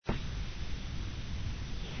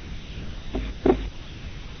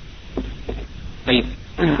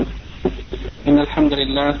إن الحمد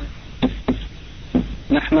لله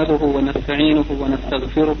نحمده ونستعينه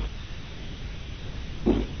ونستغفره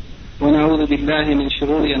ونعوذ بالله من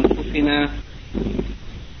شرور أنفسنا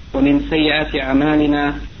ومن سيئات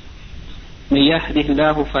أعمالنا. من يهده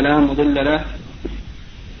الله فلا مضل له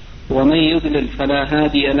ومن يضلل فلا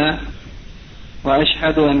هادي له،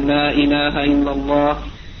 وأشهد أن لا إله إلا الله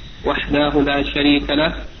وحده لا شريك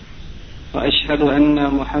له، وأشهد أن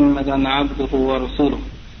محمدا عبده ورسوله.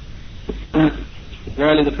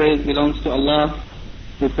 Verily the praise belongs to Allah.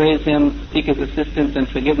 We praise Him, seek His assistance and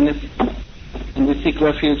forgiveness, and we seek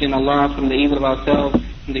refuge in Allah from the evil of ourselves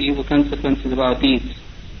and the evil consequences of our deeds.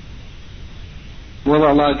 Whoever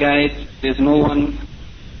Allah guides, there is no one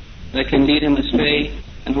that can lead him astray,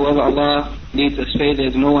 and whoever Allah leads astray, there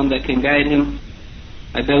is no one that can guide him.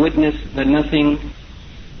 I bear witness that nothing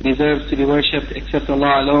deserves to be worshipped except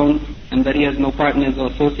Allah alone, and that He has no partners or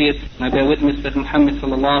associates. And I bear witness that Muhammad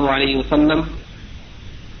sallallahu alayhi wa sallam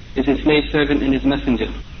is His slave servant and His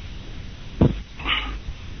messenger.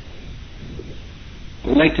 I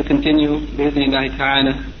would like to continue, bi'idhnillahi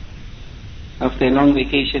ta'ala, after a long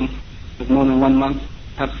vacation of more than 1 month,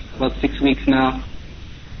 perhaps about 6 weeks now,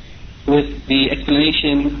 with the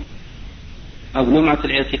explanation of Lum'at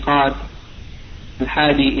al-I'tiqad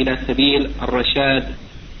al-Hadi ila Sabil al-Rashad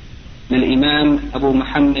للإمام أبو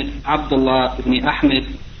محمد عبد الله ibn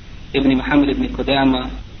Ahmed ibn Muhammad ibn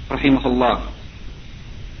Qudama rahimahullah.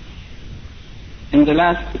 In the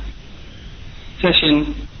last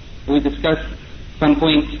session we discussed some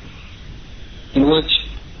points in which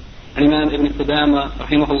Imam ibn Qudama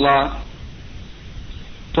rahimahullah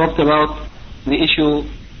talked about the issue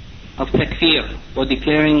of takfir, or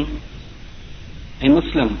declaring a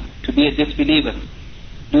Muslim to be a disbeliever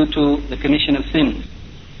due to the commission of sins,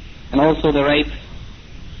 and also the rights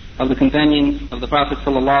of the companions of the Prophet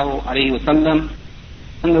sallallahu alaihi wasallam,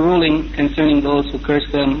 and the ruling concerning those who curse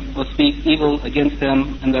them or speak evil against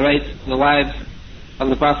them, and the rights of the wives of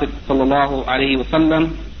the Prophet sallallahu alaihi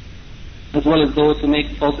wasallam, as well as those who make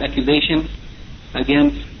false accusations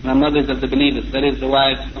against the mothers of the believers, that is, the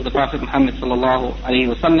wives of the Prophet Muhammad sallallahu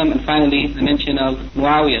alaihi wasallam. And finally, the mention of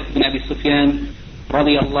Muawiyah bin Abi Sufyan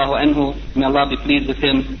radiyallahu anhu, may Allah be pleased with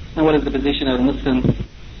him, and what is the position of Muslim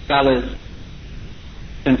scholars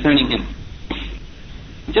concerning him.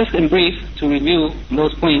 Just in brief, to review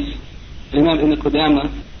those points, Imam Ibn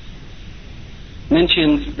Qudama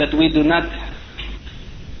mentions that we do not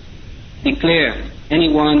declare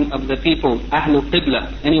any one of the people, Ahlul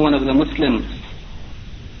Qibla, any one of the Muslims,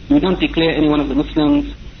 we don't declare any one of the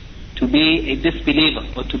Muslims to be a disbeliever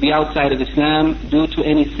or to be outside of Islam due to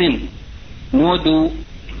any sin, nor do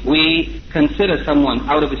we consider someone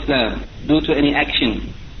out of Islam due to any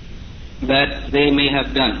action that they may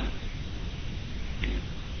have done.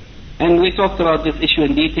 And we talked about this issue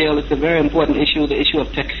in detail. It's a very important issue, the issue of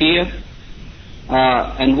takfir,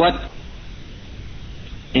 and what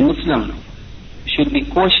a Muslim should be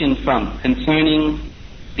cautioned from concerning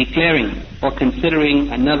declaring or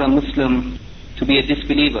considering another Muslim to be a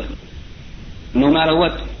disbeliever, no matter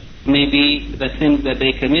what may be the sins that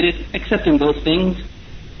they committed, except in those things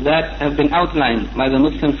that have been outlined by the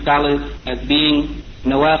Muslim scholars as being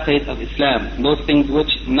nawaqid of Islam, those things which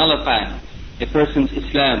nullify a person's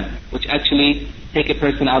Islam, which actually take a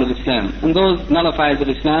person out of Islam. And those nullifiers of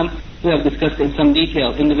Islam we have discussed in some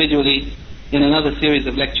detail individually in another series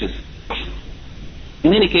of lectures.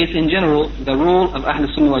 In any case, in general, the rule of Ahl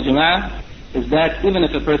Sunnah wal Jama'ah is that even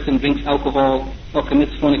if a person drinks alcohol or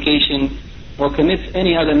commits fornication or commits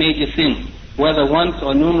any other major sin, whether once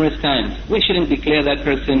or numerous times, we shouldn't declare that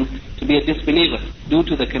person to be a disbeliever due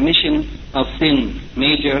to the commission of sins,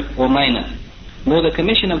 major or minor. Though the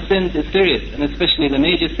commission of sins is serious, and especially the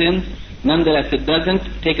major sins, nonetheless it doesn't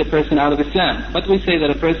take a person out of Islam. But we say that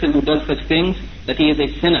a person who does such things, that he is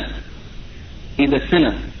a sinner. He's a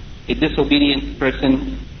sinner, a disobedient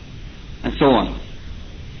person, and so on.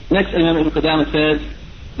 Next, Imam Ibn Qudama says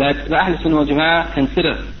that the Ahl Sunnah wal Jama'ah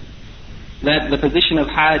consider that the position of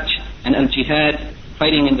Hajj and al-Jihad,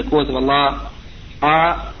 fighting in the cause of Allah,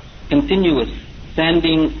 are continuous,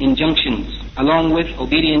 standing injunctions, along with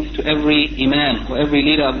obedience to every Imam or every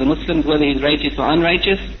leader of the Muslims, whether he's righteous or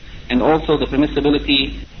unrighteous, and also the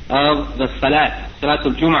permissibility of the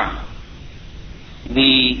Salatul Jum'ah,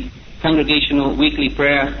 the congregational weekly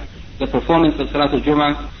prayer, the performance of Salatul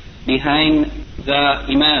Jum'ah behind the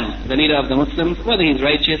Imam, the leader of the Muslims, whether he's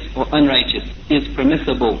righteous or unrighteous, is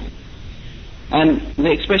permissible. And the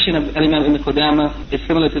expression of Imam Ibn Qudama is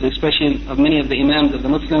similar to the expression of many of the Imams of the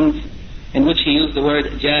Muslims, in which he used the word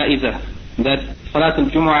ja'iza, that Salatul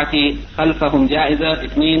Jumu'ati khalfahum ja'iza,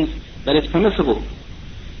 it means that it's permissible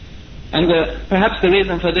And perhaps the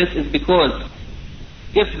reason for this is because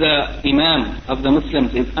if the Imam of the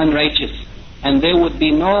Muslims is unrighteous, and there would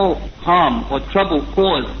be no harm or trouble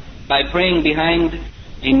caused by praying behind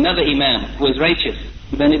another Imam who is righteous,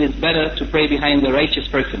 then it is better to pray behind the righteous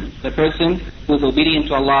person, the person who is obedient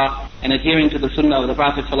to Allah and adhering to the Sunnah of the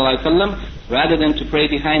Prophet ﷺ, rather than to pray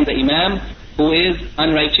behind the Imam who is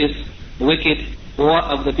unrighteous, wicked, or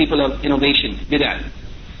of the people of innovation, bid'ah.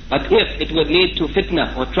 But if it would lead to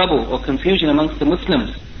fitna or trouble or confusion amongst the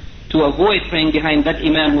Muslims, to avoid praying behind that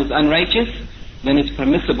Imam who is unrighteous, then it's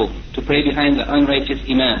permissible to pray behind the unrighteous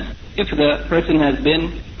Imam. If the person has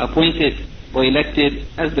been appointed or elected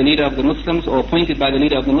as the leader of the Muslims or appointed by the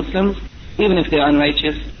leader of the Muslims, even if they are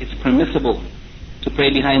unrighteous, it's permissible to pray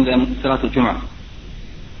behind them Salatul Jum'ah.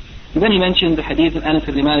 And then he mentioned the hadith of Anas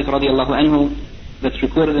ibn Malik radiallahu anhu that's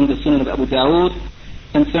recorded in the Sunan of Abu Dawood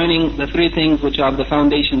concerning the three things which are the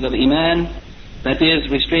foundations of Iman, that is,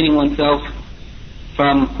 restraining oneself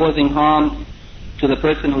from causing harm to the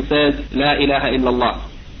person who says La ilaha illallah,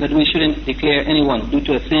 that we shouldn't declare anyone due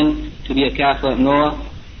to a sin to be a kafir, nor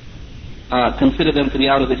consider them to be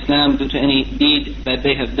out of Islam due to any deed that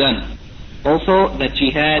they have done. Also, that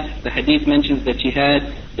jihad, the hadith mentions that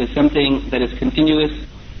jihad is something that is continuous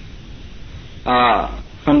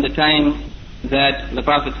from the time that the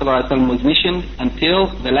Prophet ﷺ was missioned until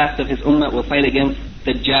the last of his ummah will fight against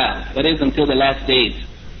Dajjal. That is, until the last days.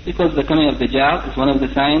 Because the coming of Dajjal is one of the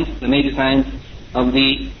signs, the major signs of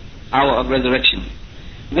the hour of resurrection.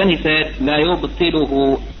 Then he said, لا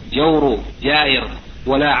يبطله جور جائر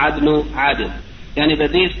ولا عدل عادل. Yani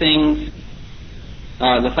that these things,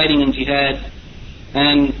 the fighting in jihad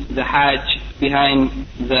and the hajj behind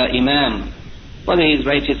the imam, whether he is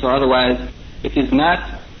righteous or otherwise, it is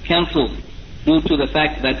not cancelled due to the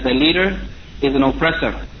fact that the leader is an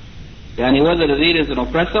oppressor. Yani whether the leader is an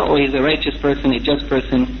oppressor or he is a righteous person, a just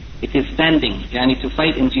person, it is standing, yani to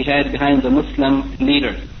fight in jihad behind the Muslim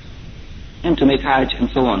leader and to make hajj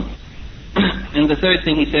and so on. And the third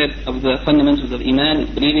thing he said of the fundamentals of Iman is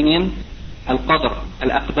believing in Al-Qadr,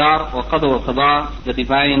 Al-Aqdar, or Qadr al-Qadar, the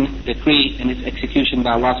divine decree and its execution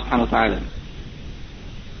by Allah subhanahu wa ta'ala.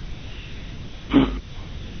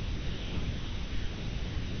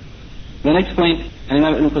 The next point,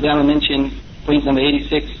 Imam Ibn Qudama mentioned, point number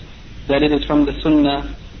 86, that it is from the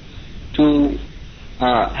Sunnah to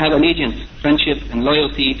have allegiance, friendship and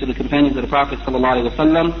loyalty to the companions of the Prophet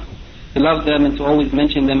ﷺ, to love them and to always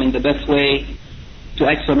mention them in the best way, to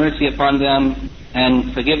ask for mercy upon them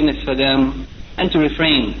and forgiveness for them, and to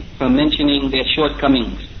refrain from mentioning their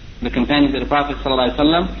shortcomings. The companions of the Prophet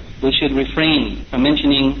ﷺ, we should refrain from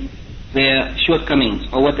mentioning their shortcomings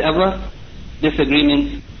or whatever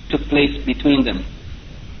disagreements took place between them.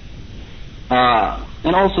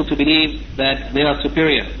 And also to believe that they are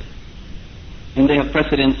superior and they have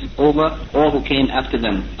precedence over all who came after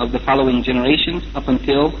them of the following generations up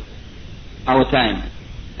until our time.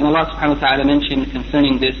 And Allah subhanahu wa ta'ala mentioned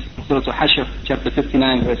concerning this in Surah Al-Hashr, chapter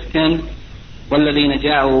 59, verse 10, وَالَّذِينَ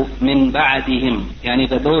جَاءُوا مِن بَعْدِهِمْ, yani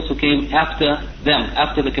that those who came after them,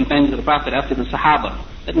 after the companions of the Prophet, after the Sahaba,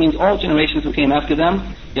 that means all generations who came after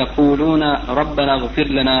them, يَقُولُونَ رَبَّنَا اغْفِرْ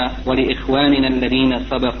لَنَا وَلِإِخْوَانِنَا الَّذِينَ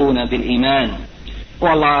سَبَقُونَا بِالْإِيمَانِ. O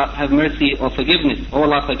Allah, have mercy or forgiveness. O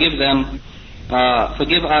Allah, forgive them,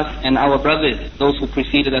 forgive us and our brothers, those who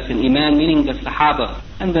preceded us in Iman, meaning the Sahaba,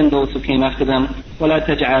 and then those who came after them. وَلَا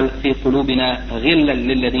تَجْعَلْ فِي قُلُوبِنَا غِلًّا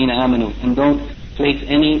لِلَّذِينَ آمَنُوا. And don't place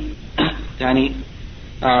any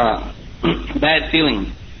bad feelings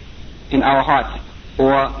in our hearts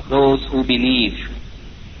for those who believe.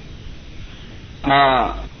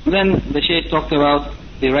 Then the Shaykh talked about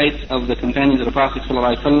the rights of the companions of the Prophet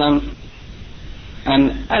ﷺ.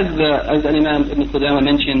 And as Imam Ibn Qudama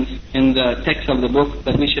mentions in the text of the book,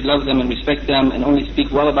 that we should love them and respect them and only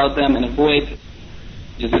speak well about them and avoid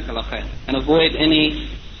any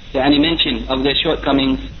mention of their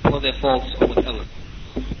shortcomings or their faults or whatever.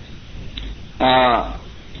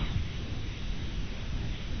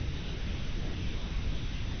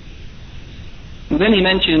 Then he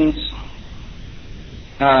mentions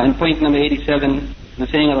in point number 87 the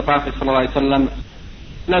saying of the Prophet ﷺ,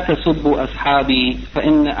 لا تسبوا أصحابي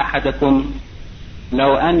فإن أحدكم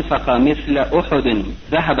لو أنفق مثل أحد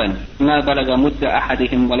ذهبا ما بلغ مد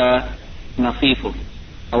أحدهم ولا نصيفه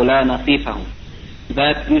أو لا نصيفه.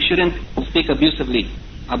 That you shouldn't speak abusively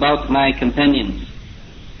about my companions,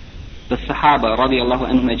 the Sahaba radiallahu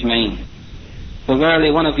anhum ajma'in. For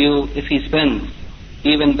verily one of you, if he spends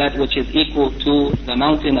even that which is equal to the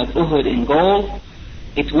mountain of Uhud in gold,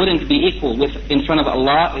 it wouldn't be equal in front of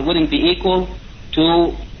Allah, it wouldn't be equal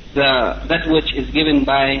to that which is given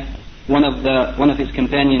by one of his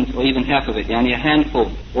companions, or even half of it. Yani a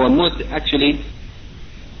handful, or mud actually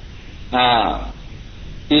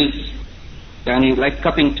is yani like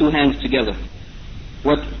cupping two hands together.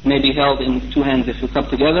 What may be held in two hands if you cup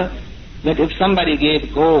together? That if somebody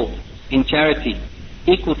gave gold in charity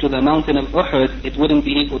equal to the mountain of Uhud, it wouldn't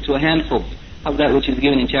be equal to a handful of that which is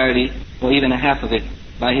given in charity, or even a half of it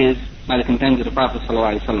by the companions of the Prophet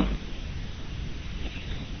ﷺ.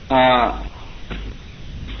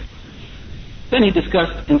 Then he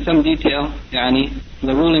discussed in some detail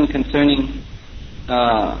the ruling concerning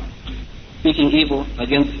speaking evil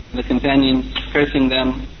against the companions, cursing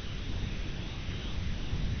them,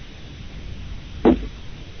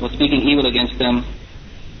 or speaking evil against them,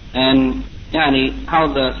 and how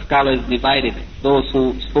the scholars divided those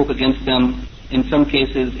who spoke against them. In some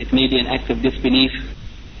cases it may be an act of disbelief,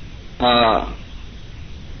 and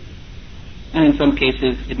in some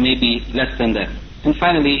cases it may be less than that. And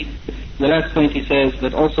finally, the last point, he says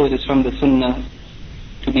that also it is from the Sunnah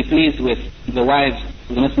to be pleased with the wives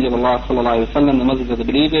of the Messenger of Allah sallallahu alaihi wasallam, the mothers of the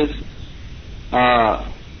believers,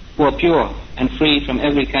 who are pure and free from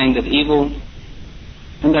every kind of evil,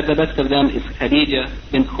 and that the best of them is Khadija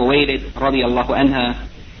bint Khuwaylid radiallahu anha,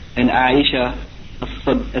 and Aisha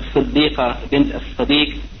as-Siddiqa bint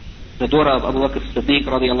as-Sadiq, the daughter of Abu Bakr as-Siddiq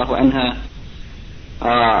radiallahu anha,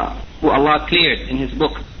 who Allah cleared in His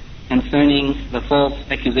book concerning the false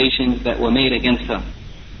accusations that were made against her.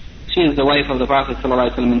 She is the wife of the Prophet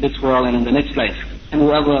ﷺ in this world and in the next life. And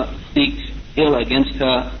whoever speaks ill against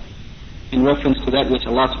her in reference to that which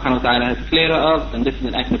Allah subhanahu wa ta'ala has cleared her of, then this is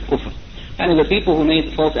an act of kufr. And the people who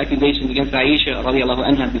made false accusations against Aisha radiallahu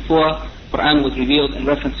anha before Quran was revealed in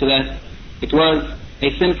reference to that, it was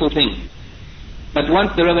a sinful thing. But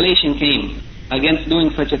once the revelation came against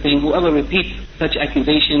doing such a thing, whoever repeats such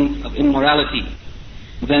accusations of immorality,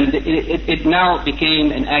 then it now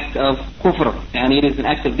became an act of kufr, and it is an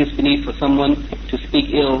act of disbelief for someone to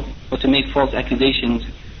speak ill or to make false accusations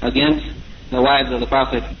against the wives of the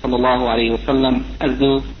Prophet sallallahu alaihi wasallam, as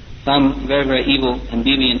do some very, very evil and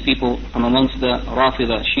deviant people from amongst the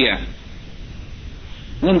Rafida Shia.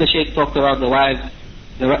 Then the Shaykh talked about the wives,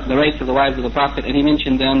 the rights of the wives of the Prophet, and he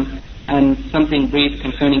mentioned them and something brief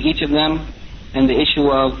concerning each of them, and the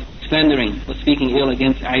issue of slandering or speaking ill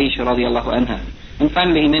against Aisha radiallahu anha. And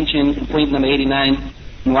finally he mentioned in point number 89,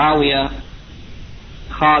 Muawiyah,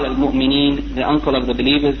 Khal al-Mu'mineen, the uncle of the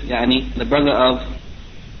believers, the brother of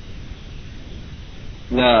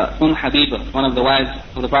the Habiba, one of the wives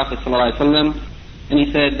of the Prophet ﷺ, and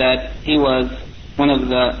he said that he was one of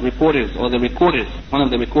the reporters, or one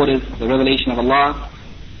of the recorders of the revelation of Allah,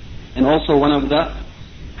 and also one of the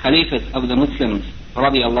Khalifas of the Muslims,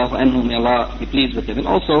 radiallahu anhum, may Allah be pleased with them. And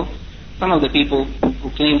also some of the people who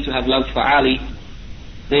claim to have love for Ali,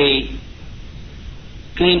 they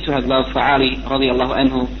claim to have love for Ali radiallahu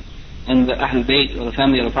anhu and the Ahlul Bayt, or the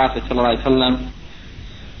family of the Prophet sallallahu alaihi wasallam,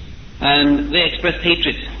 and they expressed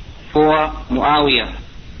hatred for Muawiyah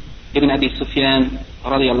ibn Abi Sufyan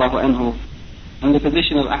radiallahu anhu. And the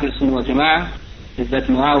position of Ahlul Sunnah wal Jama'ah is that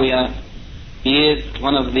Muawiyah, he is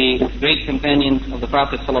one of the great companions of the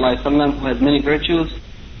Prophet sallallahu alaihi wasallam, who has many virtues,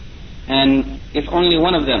 and if only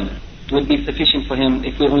one of them would be sufficient for him,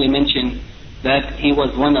 if we only mention that he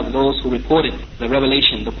was one of those who reported the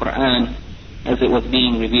revelation, the Quran, as it was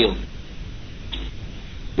being revealed.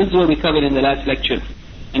 This is what we covered in the last lecture.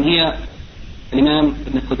 And here, Imam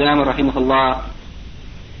Ibn Qudamah rahimahullah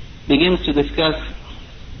begins to discuss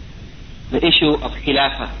the issue of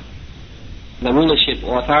Khilafah, the rulership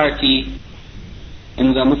or authority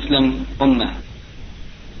in the Muslim Ummah.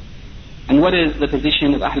 And what is the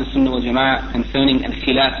position of Ahlul Sunnah wal Jama'ah concerning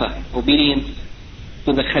al-Khilafah, obedience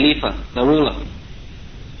to the Khalifa, the ruler,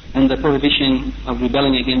 and the prohibition of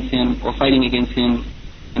rebelling against him or fighting against him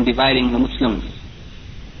and dividing the Muslims.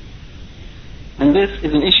 And this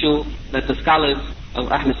is an issue that the scholars of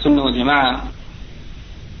Ahlul Sunnah wal Jama'ah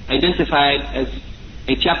identified as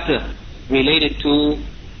a chapter related to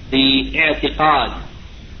the i'tiqad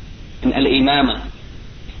in al-imamah.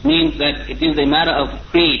 Means that it is a matter of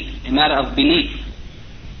creed, a matter of belief,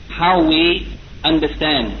 how we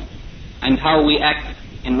understand and how we act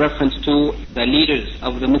in reference to the leaders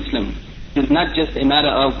of the Muslims. It is not just a matter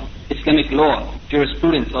of Islamic law,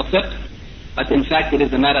 jurisprudence or fiqh, but in fact it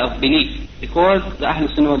is a matter of belief. Because the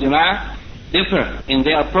Ahlul Sunnah wal Jama'ah differ in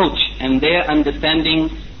their approach and their understanding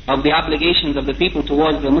of the obligations of the people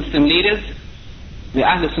towards the Muslim leaders, the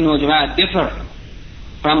Ahlul Sunnah wal Jama'ah differ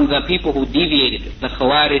from the people who deviated, the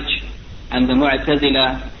Khawarij and the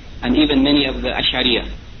Mu'tazila and even many of the Ash'ariyah,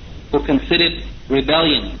 who considered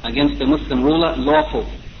rebellion against the Muslim ruler lawful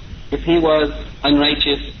if he was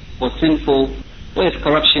unrighteous or sinful or if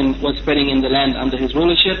corruption was spreading in the land under his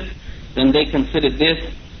rulership, then they considered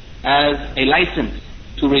this as a license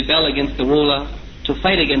to rebel against the ruler, to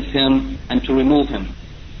fight against him, and to remove him.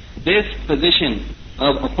 This position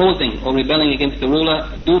of opposing or rebelling against the ruler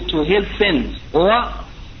due to his sins or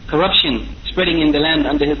corruption spreading in the land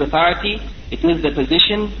under his authority, it is the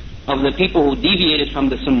position of the people who deviated from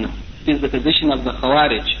the Sunnah. It is the position of the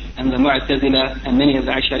Khawarij and the Mu'tazila and many of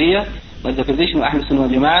the Ashariya, but the position of Ahl Sunnah wal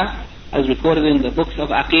Jama'ah, as recorded in the books of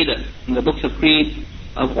Aqidah, in the books of Creed,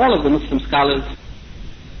 of all of the Muslim scholars.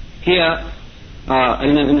 Here,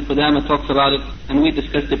 Imam Ibn Qudama talks about it, and we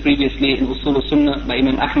discussed it previously in Usul al-Sunnah by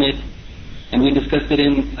Imam Ahmed, and we discussed it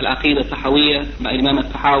in Al-Aqidah Tahawiyah by Imam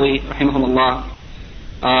al-Tahawi, rahimahumullah.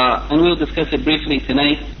 And we'll discuss it briefly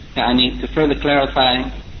tonight, to further clarify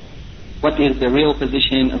what is the real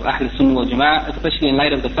position of Ahl Sunnah wal Jama'ah, especially in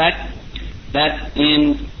light of the fact that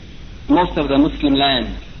in most of the Muslim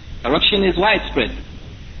lands, corruption is widespread.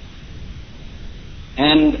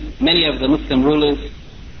 And many of the Muslim rulers,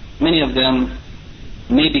 many of them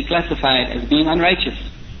may be classified as being unrighteous.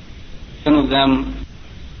 Some of them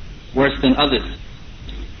worse than others.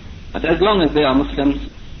 But as long as they are Muslims,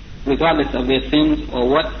 regardless of their sins or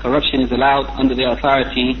what corruption is allowed under their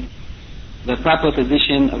authority, the proper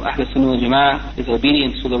position of Ahl Sunnah wal Jama'ah is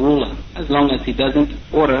obedience to the ruler, as long as he doesn't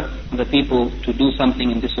order the people to do something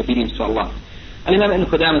in disobedience to Allah. Al-Imam Ibn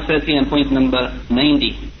Qudama says here in point number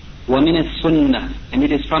 90, وَمِنَ السُنَّةِ, and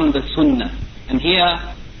it is from the Sunnah. And here,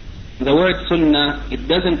 the word Sunnah, it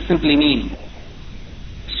doesn't simply mean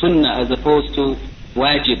Sunnah as opposed to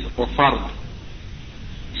wajib or fard.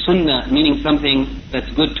 Sunnah meaning something that's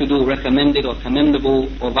good to do, recommended or commendable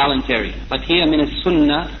or voluntary. But here, min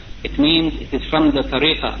as-sunnah, it means it is from the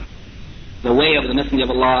tariqah, the way of the Messenger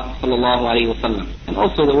of Allah sallallahu alaihi wasallam. And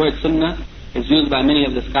also the word sunnah is used by many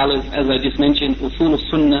of the scholars, as I just mentioned, Usul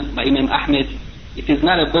al-Sunnah by Imam Ahmed. It is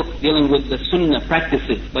not a book dealing with the sunnah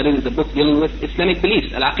practices, but it is a book dealing with Islamic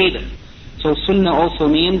beliefs, al-aqidah. So sunnah also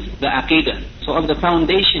means the aqidah. So of the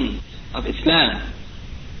foundation of Islam,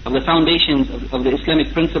 of the foundations of the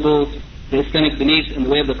Islamic principles, the Islamic beliefs in the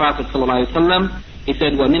way of the Prophet ﷺ, he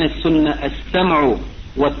said, وَمِنَ السُنَّةِ السَّمْعُ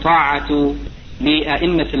وَالطَّاعَةُ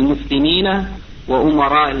لِأَئِمَّةِ الْمُسْلِمِينَ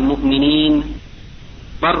وَأُمَرَاءِ الْمُؤْمِنِينَ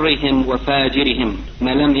بَرِّهِمْ وَفَاجِرِهِمْ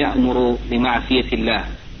مَا لَمْ يَأْمُرُوا بِمَعْصِيَةِ اللَّهِ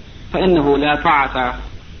فَإِنَّهُ لَا طَاعَةَ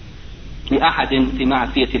لِأَحَدٍ فِي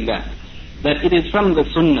مَعْصِيَةِ اللَّهِ. That it is from the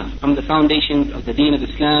Sunnah, from the foundations of the Deen of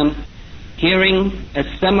Islam, hearing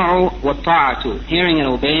as-sam'u wa ta'atu, hearing and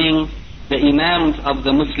obeying the imams of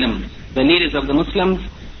the Muslims, the leaders of the Muslims,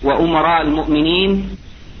 wa umara al-mu'mineen,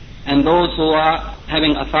 and those who are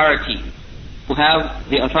having authority, who have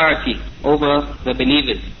the authority over the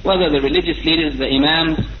believers, whether the religious leaders, the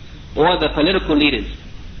imams, or the political leaders,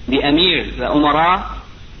 the amirs, the umara.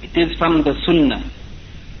 It is from the Sunnah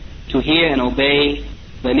to hear and obey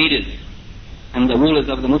the leaders and the rulers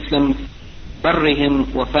of the Muslims,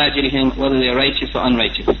 barrihim wa fajirihim, whether they are righteous or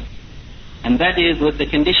unrighteous. And that is with the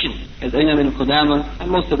condition, as Imam Ibn Qudama and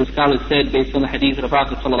most of the scholars said, based on the hadith of the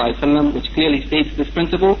Prophet ﷺ, which clearly states this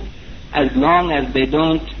principle, as long as they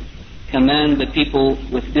don't command the people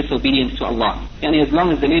with disobedience to Allah. And as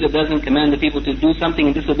long as the leader doesn't command the people to do something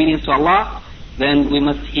in disobedience to Allah, then we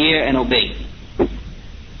must hear and obey.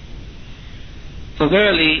 For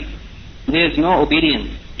verily, there is no obedience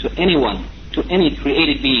to anyone, to any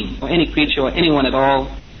created being, or any creature, or anyone at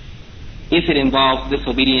all, if it involves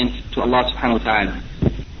disobedience to Allah subhanahu wa ta'ala.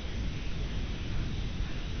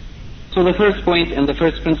 So the first point and the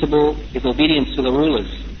first principle is obedience to the rulers,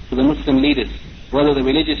 to the Muslim leaders, whether the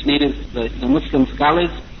religious leaders, the Muslim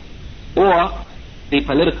scholars, or the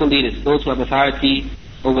political leaders, those who have authority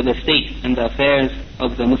over the state and the affairs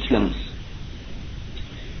of the Muslims.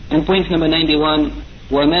 And point number 91,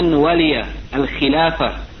 وَمَنْ وَلِيَ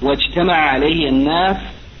الْخِلَافَةِ وَاجْتَمَعَ عَلَيْهِ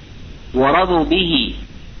النَّاسِ وَرَضُوا بِهِ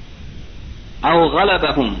أو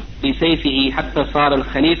غلبهم بسيفه حتى صار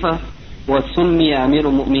الخليفة وسمي أمير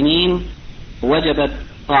المؤمنين وجبت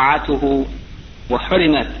طاعته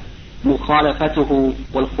وحرمت مخالفته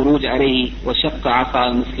والخروج عليه وشق عصا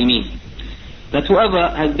المسلمين. That whoever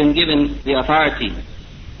has been given the authority,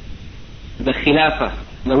 the khilafah,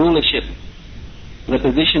 the rulership, the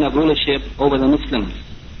position of rulership over the Muslims,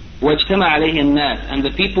 وَاجْتَمَعَ عَلَيْهِ النَّاسِ, and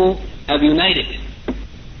the people have united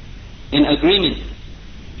in agreement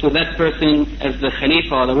to that person as the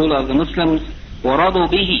Khalifa or the ruler of the Muslims, وَرَضُوا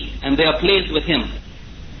بِهِ, and they are pleased with him.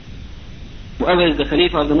 Whoever is the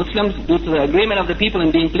Khalifa of the Muslims, due to the agreement of the people in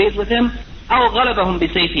being pleased with him, أَوْ غَلَبَهُمْ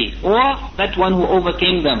بِسَيْفِهِ, or that one who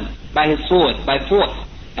overcame them by his sword, by force,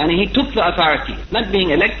 and he took the authority, not being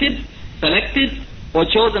elected, selected, or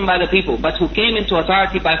chosen by the people, but who came into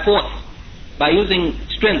authority by force. by using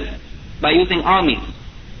strength, by using armies.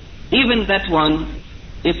 Even that one,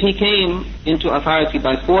 if he came into authority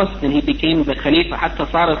by force, then he became the Khalifa. حتى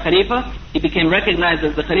صار الخليفة, he became recognized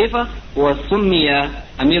as the Khalifa, وسمي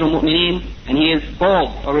أمير المؤمنين, and he is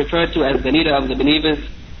called or referred to as the leader of the believers.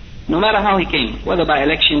 No matter how he came, whether by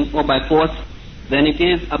election or by force, then it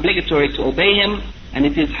is obligatory to obey him, and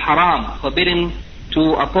it is haram, forbidden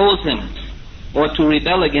to oppose him or to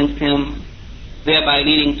rebel against him, thereby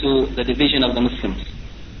leading to the division of the Muslims.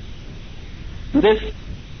 This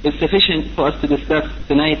is sufficient for us to discuss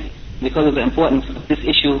tonight because of the importance of this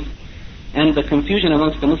issue and the confusion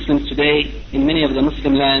amongst the Muslims today in many of the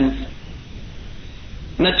Muslim lands,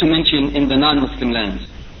 not to mention in the non-Muslim lands,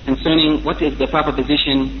 concerning what is the proper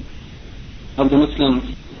position of the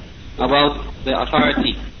Muslims about the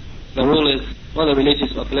authority, the rulers, whether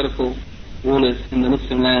religious or political rulers in the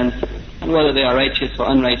Muslim lands, and whether they are righteous or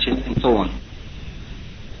unrighteous, and so on.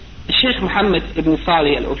 Sheikh Muhammad ibn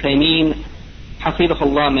Salih al-Uthaymeen,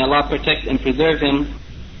 Hafidhahullah, may Allah protect and preserve him.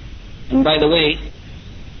 And by the way,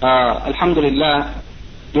 Alhamdulillah,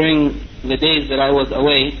 during the days that I was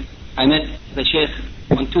away, I met the Sheikh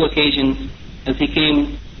on 2 occasions as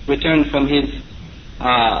he returned from his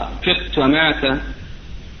trip to America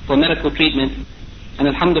for medical treatment. And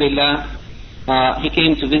Alhamdulillah, he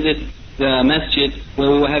came to visit the masjid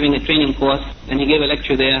where we were having a training course, and he gave a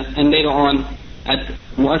lecture there. And later on at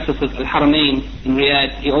Muassasat Al-Haramain in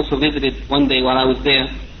Riyadh, he also visited one day while I was there,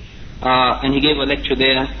 and he gave a lecture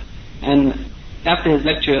there. And after his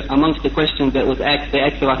lecture, amongst the questions that was asked, they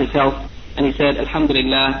asked about his health, and he said,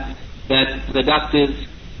 Alhamdulillah, that the doctors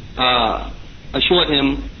assured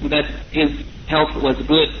him that his health was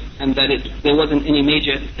good and that there wasn't any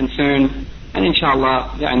major concern, and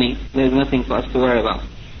inshallah, there's nothing for us to worry about.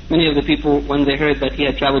 Many of the people, when they heard that he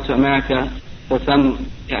had traveled to America for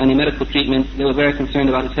some medical treatment, they were very concerned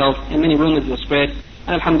about his health, and many rumors were spread.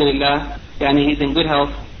 And Alhamdulillah, he's in good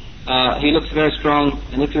health. He looks very strong,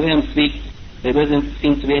 and if you hear him speak, there doesn't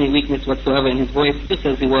seem to be any weakness whatsoever in his voice, just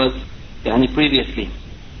as he was previously.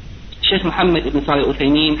 Sheikh Muhammad ibn Salih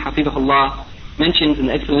al-Uthaymeen, Hafidhahullah, mentions in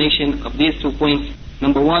the explanation of these 2 points,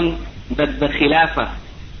 number 1, that the Khilafah,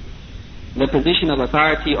 the position of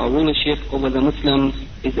authority or rulership over the Muslims,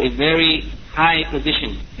 is a very high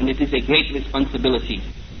position, and it is a great responsibility.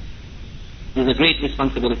 It is a great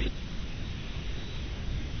responsibility.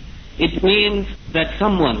 It means that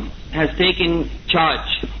someone has taken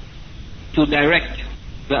charge to direct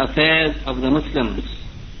the affairs of the Muslims,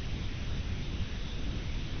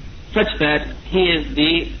 such that he is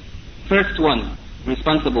the first one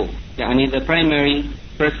responsible, the primary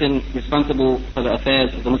person responsible for the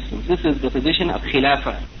affairs of the Muslims. This is the position of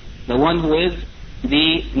Khilafah, the one who is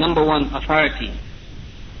the number 1 authority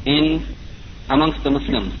amongst the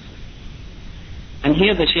Muslims. And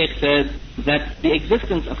here the Shaykh says that the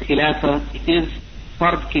existence of Khilafah, it is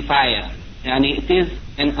fard kifaya, it is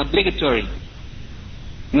an obligatory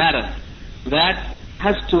matter that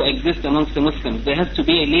has to exist amongst the Muslims. There has to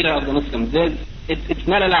be a leader of the Muslims. It's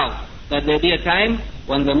not allowed that there be a time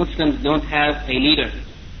when the Muslims don't have a leader.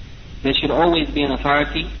 There should always be an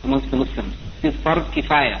authority amongst the Muslims. It is fard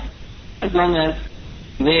kifaya. As long as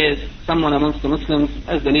there is someone amongst the Muslims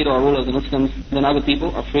as the leader or ruler of the Muslims, then other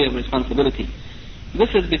people are free of responsibility. This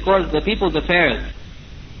is because the people's affairs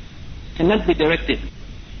cannot be directed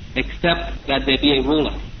except that there be a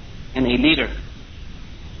ruler and a leader.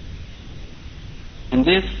 And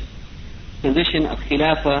this position of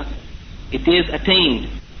Khilafah, it is attained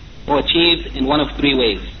or achieved in one of 3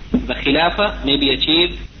 ways. The Khilafah may be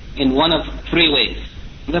achieved in one of 3 ways.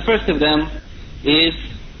 The first of them is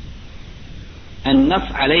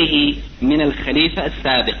النص عليه من الخليفة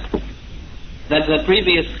السابق, that the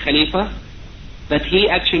previous Khalifa, that he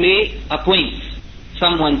actually appoints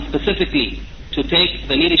someone specifically to take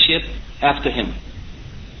the leadership after him.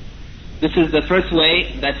 This is the first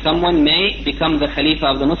way that someone may become the Khalifa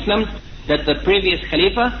of the Muslims, that the previous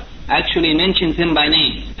Khalifa actually mentions him by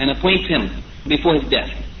name and appoints him before his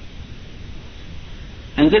death.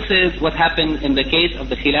 And this is what happened in the case of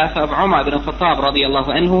the Khilafah of Umar ibn Khattab radiallahu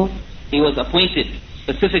anhu. He was appointed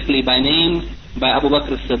specifically by name by Abu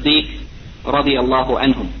Bakr as-Siddiq radiallahu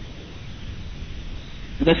anhu.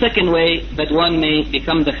 The second way that one may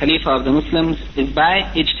become the Khalifa of the Muslims is by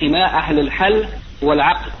ijtima' ahl al-hal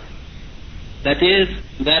wal-aqd. That is,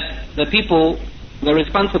 that the people, the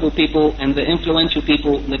responsible people and the influential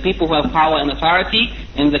people, the people who have power and authority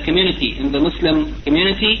in the community, in the Muslim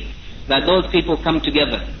community, that those people come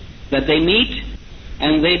together, that they meet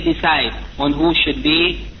and they decide on who should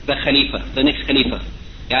be the Khalifa, the next Khalifa.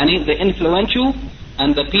 The influential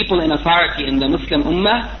and the people in authority in the Muslim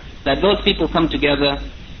Ummah, that those people come together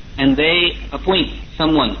and they appoint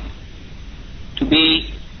someone to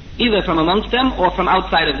be either from amongst them or from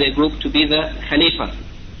outside of their group to be the Khalifa.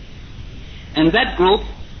 And that group,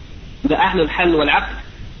 the Ahlul Hal wal Aqd,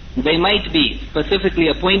 they might be specifically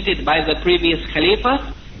appointed by the previous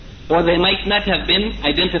Khalifa, or they might not have been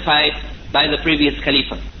identified by the previous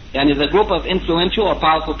Khalifa. And is a group of influential or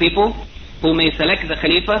powerful people who may select the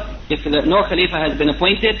Khalifa. If no Khalifa has been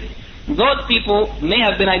appointed, those people may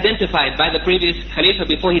have been identified by the previous Khalifa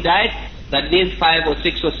before he died, that these 5 or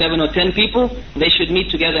 6 or 7 or 10 people, they should meet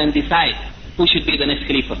together and decide who should be the next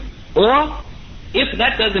Khalifa. Or, if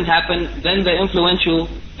that doesn't happen, then the influential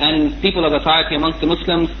and people of authority amongst the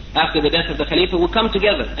Muslims after the death of the Khalifa will come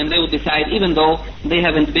together and they will decide, even though they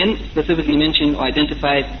haven't been specifically mentioned or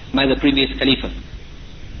identified by the previous Khalifa.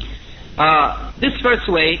 This first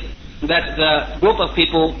way, that the group of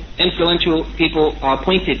people, influential people, are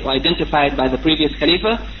appointed or identified by the previous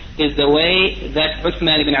Khalifa, is the way that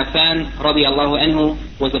Uthman ibn Affan radiallahu anhu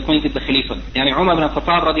was appointed the Khalifa. Yani Umar ibn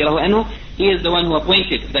Khattab radiallahu anhu, he is the one who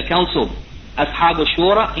appointed the council, Ashab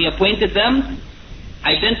al-Shura. He appointed them,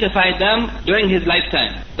 identified them during his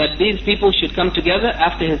lifetime, that these people should come together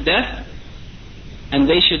after his death and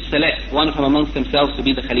they should select one from amongst themselves to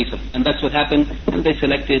be the Khalifa. And that's what happened, and they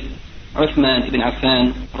selected Uthman ibn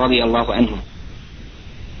Affan radiallahu anhu.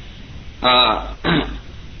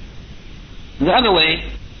 The other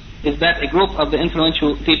way is that a group of the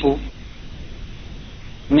influential people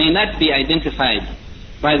may not be identified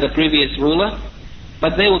by the previous ruler,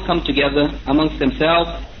 but they will come together amongst themselves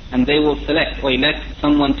and they will select or elect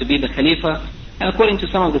someone to be the Khalifa. And according to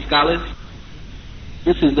some of the scholars,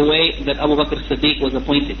 this is the way that Abu Bakr as-Siddiq was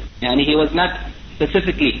appointed. And he was not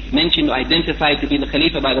specifically mentioned or identified to be the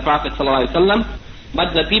Khalifa by the Prophet ﷺ,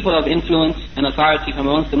 but the people of influence and authority from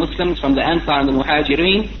amongst the Muslims, from the Ansar and the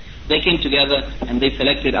Muhajireen, they came together and they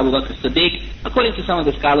selected Abu Bakr as-Siddiq. According to some of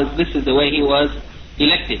the scholars, this is the way he was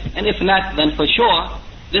elected. And if not, then for sure,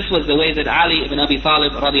 this was the way that Ali ibn Abi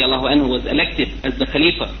Talib radiallahu anhu was elected as the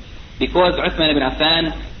Khalifa. Because Uthman ibn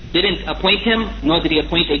Affan didn't appoint him, nor did he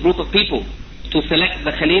appoint a group of people to select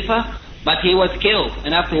the Khalifa, but he was killed.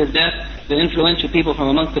 And after his death, the influential people from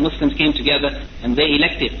amongst the Muslims came together and they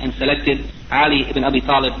elected and selected Ali ibn Abi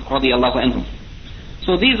Talib radiallahu anhu.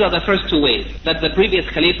 So these are the first two ways, that the previous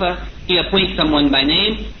Khalifa, he appoints someone by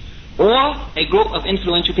name, or a group of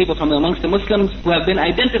influential people from amongst the Muslims who have been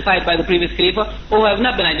identified by the previous Khalifa or who have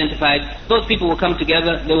not been identified. Those people will come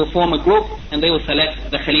together, they will form a group and they will select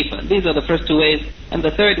the Khalifa. These are the first two ways. And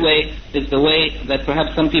the third way is the way that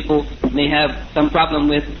perhaps some people may have some problem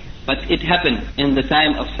with, but it happened in the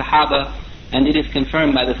time of Sahaba, and it is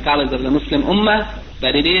confirmed by the scholars of the Muslim Ummah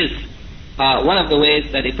that it is one of the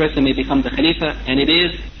ways that a person may become the Khalifa, and it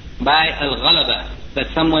is by al-ghalaba, that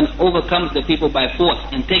someone overcomes the people by force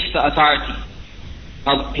and takes the authority.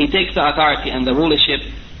 He takes the authority and the rulership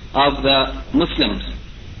of the Muslims.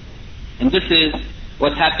 And this is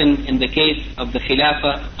what happened in the case of the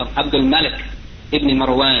Khilafah of Abdul Malik ibn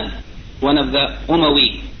Marwan, one of the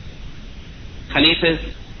Umayyad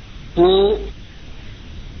Khalifas, who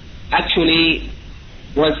actually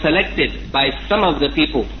was selected by some of the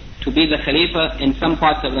people to be the Khalifa in some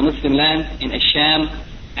parts of the Muslim lands, in Asham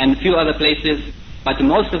and a few other places. But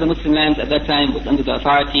most of the Muslim lands at that time was under the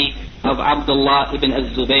authority of Abdullah ibn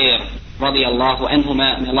az-Zubayr radiallahu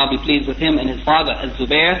anhuma. May Allah be pleased with him, and his father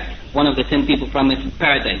az-Zubayr, one of the 10 people from his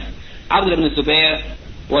paradise. Abdullah ibn az-Zubayr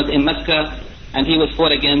was in Mecca, and he was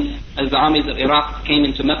fought against as the armies of Iraq came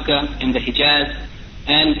into Mecca in the Hijaz,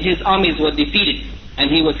 and his armies were defeated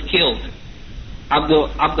and he was killed.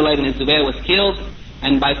 Abdullah ibn az-Zubayr was killed,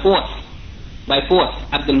 and by force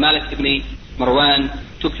Abdul Malik ibn Marwan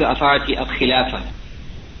took the authority of Khilafah.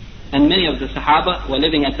 And many of the Sahaba were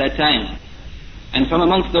living at that time. And from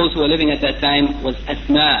amongst those who were living at that time was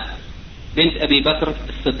Asma bint Abi Bakr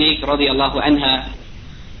as-Siddiq radiallahu anha.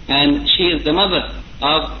 And she is the mother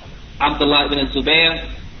of Abdullah ibn az-Zubayr.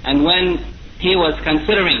 And when he was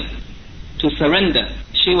considering to surrender,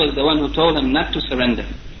 she was the one who told him not to surrender.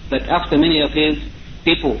 That after many of his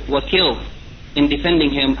people were killed in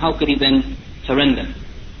defending him, how could he then surrender?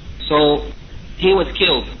 So he was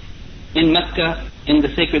killed in Mecca in the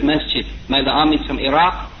sacred masjid by the armies from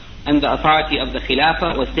Iraq, and the authority of the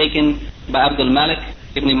Khilafah was taken by Abdul Malik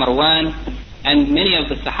ibn Marwan. And many of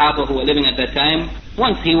the Sahaba who were living at that time,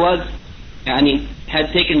 once he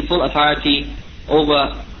had taken full authority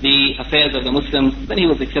over the affairs of the Muslims, then he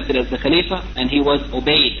was accepted as the Khalifa and he was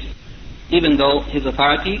obeyed, even though his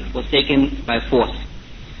authority was taken by force.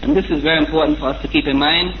 And this is very important for us to keep in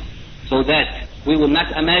mind, so that we will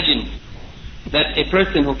not imagine that a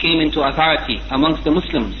person who came into authority amongst the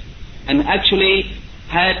Muslims and actually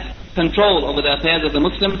had control over the affairs of the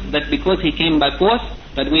Muslims, that because he came by force,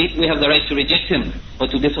 that we have the right to reject him or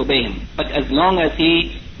to disobey him. But as long as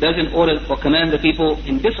he doesn't order or command the people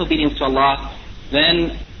in disobedience to Allah,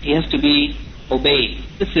 then he has to be obeyed.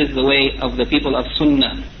 This is the way of the people of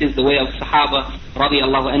Sunnah. This is the way of Sahaba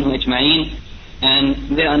radiallahu anhu ajma'een,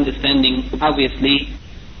 and their understanding obviously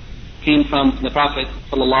came from the Prophet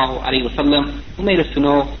sallallahu alaihi wasallam, who made us to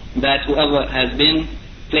know that whoever has been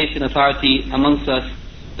placed in authority amongst us,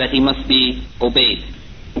 that he must be obeyed.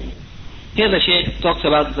 Here the Shaykh talks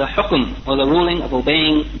about the hukm, or the ruling of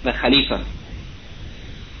obeying the Khalifa.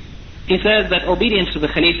 He says that obedience to the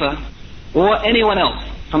Khalifa or anyone else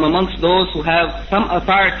from amongst those who have some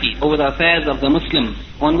authority over the affairs of the Muslims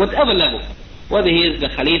on whatever level, whether he is the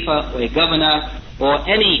Khalifa or a governor or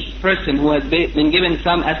any person who has been given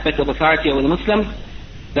some aspect of authority over the Muslims,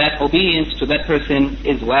 that obedience to that person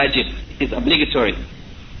is wajib, it is obligatory,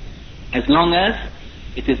 as long as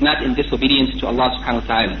it is not in disobedience to Allah subhanahu wa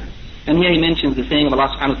ta'ala. And here he mentions the saying of Allah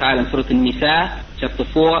subhanahu wa ta'ala in Surah An-Nisa, chapter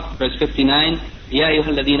 4, verse 59, يَا أَيُّهَا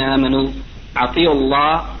الَّذِينَ آمَنُوا أَطِيعُوا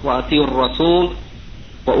اللَّهَ وَأَطِيعُوا الرَّسُولَ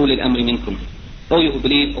وَأُولِي الْأَمْرِ مِنْكُمْ. O you who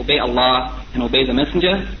believe, obey Allah and obey the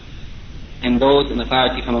Messenger and those in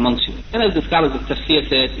authority from amongst you. And as the scholars of Tafsir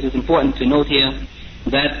said, it is important to note here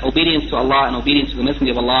that obedience to Allah and obedience to the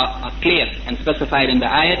Messenger of Allah are clear and specified in the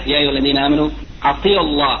ayat, يَا أَيُّهَا الَّذِينَ آمَنُوا أَطِيعُوا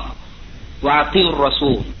اللَّهَ وَأَطِيعُوا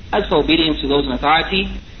الرَّسُولَ. As for obedience to those in authority,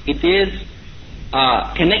 it is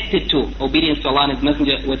connected to obedience to Allah and His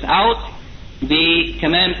Messenger without the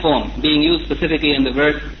command form being used specifically in the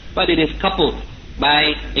verse, but it is coupled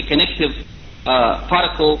by a connective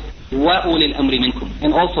particle, وَأُولِي الْأَمْرِ مِنْكُمْ,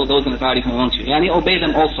 and also those in authority from amongst you. Yani obey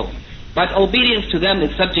them also. But obedience to them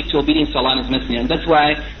is subject to obedience to Allah and His Messenger, and that's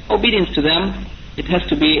why obedience to them, it has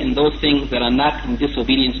to be in those things that are not in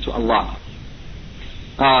disobedience to Allah.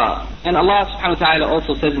 And Allah subhanahu wa ta'ala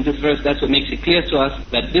also says in this verse, that's what makes it clear to us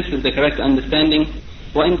that this is the correct understanding.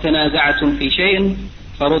 وَإِن تَنَازَعَتُمْ فِي شَيْءٍ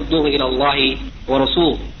فَرُدُّوهُ إِلَى اللَّهِ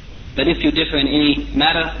وَرَسُولِهِ. That if you differ in any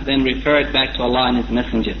matter, then refer it back to Allah and His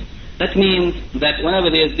Messenger. That means that whenever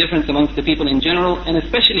there is difference amongst the people in general, and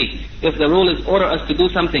especially if the rule is order us to do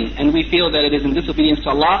something and we feel that it is in disobedience to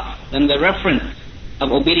Allah, then the reference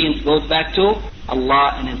of obedience goes back to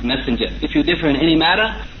Allah and His Messenger. If you differ in any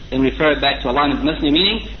matter, then refer it back to Allah and His Messenger,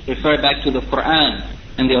 meaning refer it back to the Quran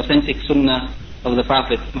and the authentic Sunnah of the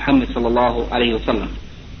Prophet Muhammad sallallahu alayhi wa sallam.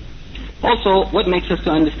 Also, what makes us to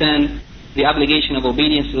understand the obligation of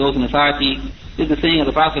obedience to those in authority is the saying of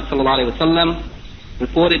the Prophet sallallahu alayhi wa sallam,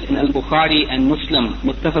 reported in Al-Bukhari and Muslim,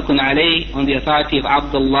 muttafaqun alayh, on the authority of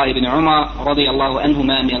Abdullah ibn Umar radiyallahu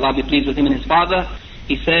anhuma, may Allah be pleased with him and his father.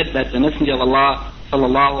 He said that the Messenger of Allah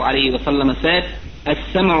sallallahu alayhi wa sallam said,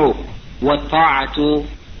 السمع والطاعة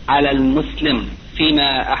على المسلم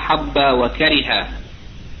فيما أحب وكره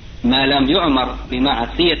ما لم يؤمر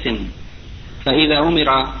بمعصية فإذا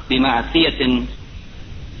أمر بمعصية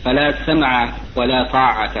فلا سمع ولا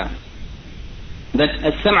طاعة. That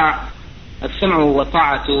السمع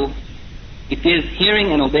والطاعة, it is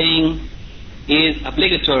hearing and obeying, is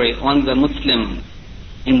obligatory on the Muslim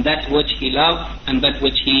in that which he loves and that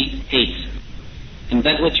which he hates, in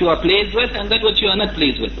that which you are pleased with and that which you are not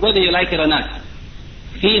pleased with, whether you like it or not.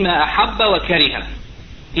 فيما أحب وكره.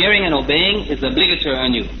 Hearing and obeying is obligatory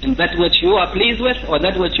on you in that which you are pleased with or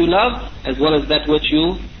that which you love, as well as that which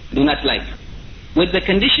you do not like. With the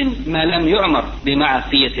condition, ما لم يؤمر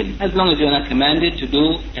بمعصية, as long as you are not commanded to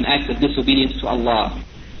do an act of disobedience to Allah.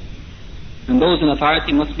 And those in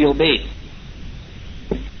authority must be obeyed.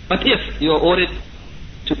 But if you are ordered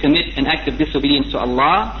to commit an act of disobedience to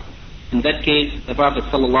Allah, in that case, the Prophet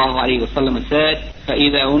ﷺ said,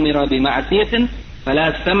 فَإِذَا أُمِرَ بِمَعْصِيَةٍ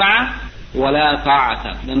فَلَا سَمْعَ وَلَا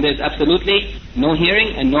طَاعَةَ. Then there's absolutely no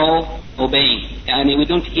hearing and no obeying. I mean, we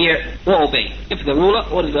don't hear or obey. If the ruler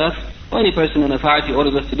orders us, or any person in authority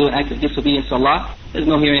orders us to do an act of disobedience to Allah, there's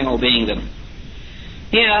no hearing or obeying them.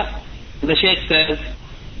 Here, the Shaykh says,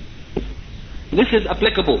 this is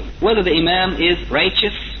applicable whether the Imam is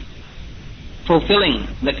righteous, fulfilling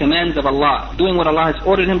the commands of Allah, doing what Allah has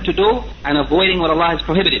ordered him to do and avoiding what Allah has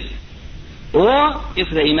prohibited, or if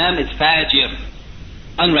the Imam is fajir,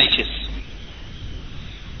 unrighteous.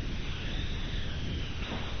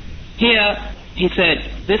 Here he said,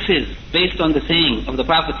 this is based on the saying of the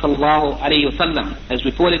Prophet sallallahu alaihi wasallam, as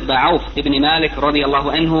reported by Auf ibn Malik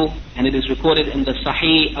radiyallahu anhu, and it is recorded in the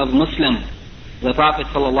Sahih of Muslim. The Prophet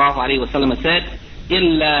sallallahu alaihi wasallam said,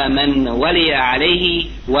 إِلَّا مَنْ وَلِيَ عَلَيْهِ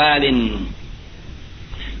وَالٍ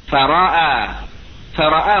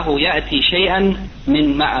فرآه يأتي شيئا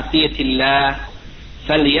من معصية الله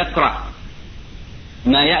فليقرأ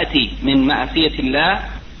ما يأتي من معصية الله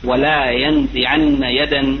ولا ينزعن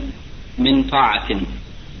يدا مِنْ طَاعَةٍ.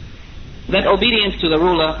 That obedience to the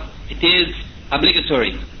ruler, it is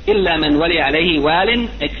obligatory. إِلَّا مَنْ وَلِيَ عَلَيْهِ وَالٍ,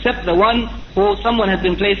 except the one who someone has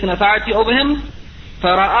been placed in authority over him.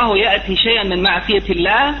 فَرَآهُ يَأْتِي شَيْئًا مِنْ مَعْصِيَةِ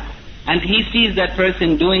اللَّهِ, and he sees that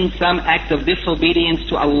person doing some act of disobedience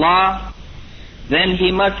to Allah, then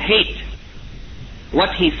he must hate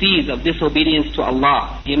what he sees of disobedience to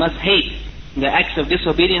Allah. He must hate the acts of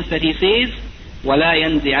disobedience that he sees. وَلَا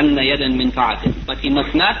يَنْزِعَنَّ يَدًا مِنْ طَاعَةٍ, but he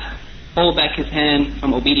must not hold back his hand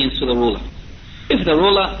from obedience to the ruler. If the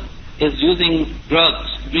ruler is using drugs,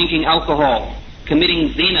 drinking alcohol,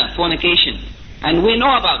 committing zina, fornication, and we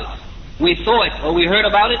know about it, we saw it or we heard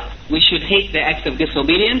about it, we should hate the acts of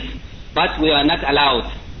disobedience, but we are not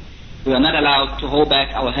allowed. We are not allowed to hold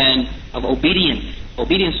back our hand of obedience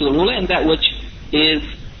to the ruler, and that which is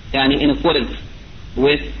in accordance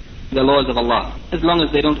with the laws of Allah, as long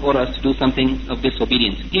as they don't order us to do something of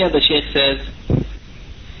disobedience. Here the Shaykh says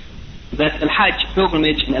that Al-Hajj,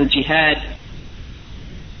 pilgrimage, and Al-Jihad,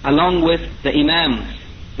 along with the Imams,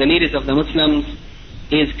 the leaders of the Muslims,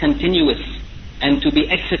 is continuous and to be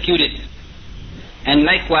executed. And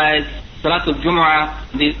likewise, Salatul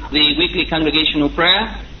Jumu'ah, the weekly congregational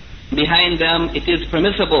prayer, behind them it is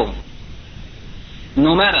permissible,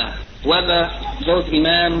 no matter whether those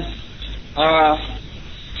Imams are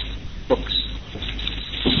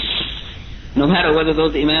no matter whether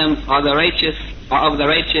those Imams are the righteous or of the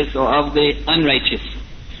righteous or of the unrighteous.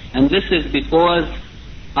 And this is because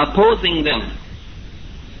opposing them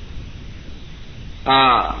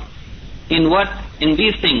in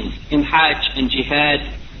these things, in Hajj and Jihad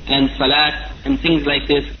and Salat and things like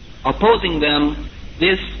this, opposing them,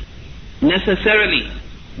 this necessarily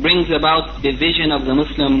brings about division of the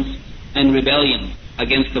Muslims and rebellion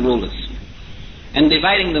against the rulers. And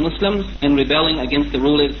dividing the Muslims and rebelling against the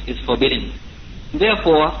rulers is forbidden.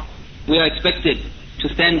 Therefore, we are expected to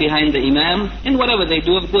stand behind the Imams in whatever they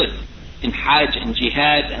do of good. In Hajj and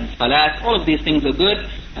Jihad and Salat, all of these things are good.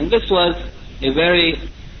 And this was a very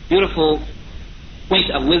beautiful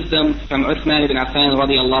point of wisdom from Uthman ibn Affan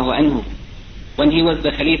radiallahu anhu, when he was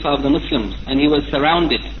the Khalifa of the Muslims and he was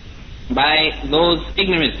surrounded by those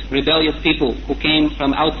ignorant, rebellious people who came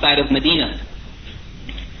from outside of Medina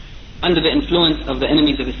under the influence of the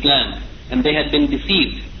enemies of Islam, and they had been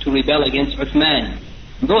deceived to rebel against Uthman.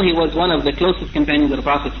 Though he was one of the closest companions of the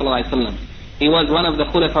Prophet ﷺ, he was one of the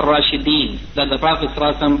Khulafa al-Rashideen that the Prophet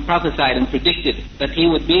ﷺ prophesied and predicted that he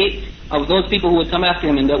would be of those people who would come after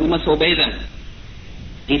him and that we must obey them.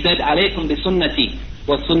 He said, "Alaykum bi sunnati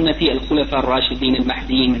wa sunnati al-Khulafa al-Rashideen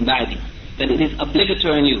al-Mahdiyin min ba'di," that it is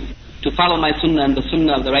obligatory on you to follow my sunnah and the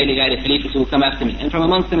sunnah of the rightly guided Khalifas who will come after me. And from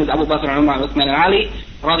amongst them is Abu Bakr, Umar, Uthman, and Ali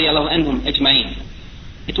radiallahu anhum ajma'in.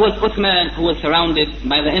 It was Uthman who was surrounded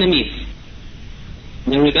by the enemies,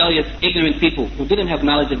 the rebellious, ignorant people who didn't have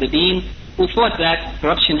knowledge of the deen, who thought that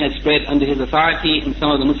corruption had spread under his authority in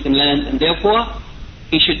some of the Muslim lands, and therefore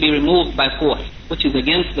he should be removed by force, which is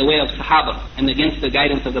against the way of Sahaba and against the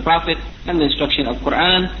guidance of the Prophet and the instruction of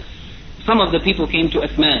Quran. Some of the people came to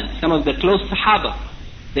Uthman, some of the close Sahaba.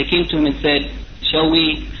 They came to him and said, "Shall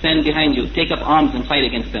we stand behind you, take up arms and fight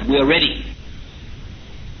against them? We are ready."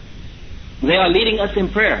 They are leading us in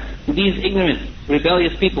prayer, these ignorant,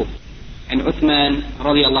 rebellious people. And Uthman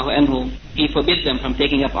radiallahu anhu, he forbid them from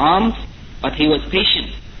taking up arms, but he was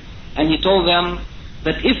patient. And he told them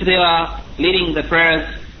that if they are leading the prayers,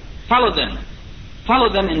 follow them. Follow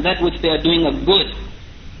them in that which they are doing of good,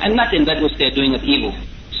 and not in that which they are doing of evil.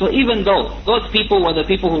 So even though those people were the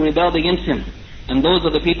people who rebelled against him, and those are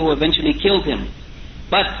the people who eventually killed him,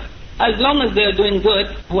 but as long as they are doing good,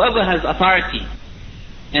 whoever has authority,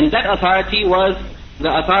 and that authority was the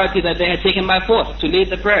authority that they had taken by force to lead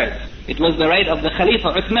the prayers. It was the right of the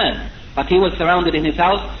Khalifa Uthman, but he was surrounded in his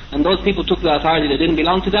house, and those people took the authority that didn't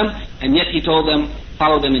belong to them, and yet he told them,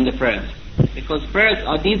 follow them in the prayers. Because prayers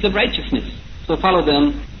are deeds of righteousness, so follow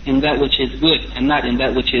them in that which is good, and not in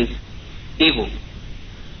that which is evil.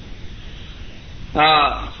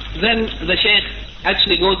 Then the Shaykh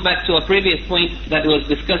actually goes back to a previous point that was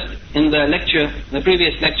discussed in the lecture, the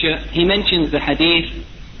previous lecture. He mentions the hadith,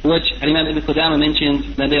 which Imam Ibn Qudama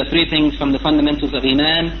mentions that there are three things from the fundamentals of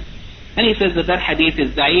Iman. And he says that that hadith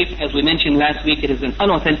is da'if. As we mentioned last week, it is an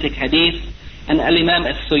unauthentic hadith. And Al-Imam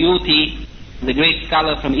As-Suyuti, the great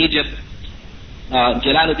scholar from Egypt,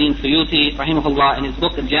 Jalaluddin Suyuti, rahimahullah, in his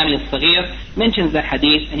book Al-Jami Al-Saghir, mentions that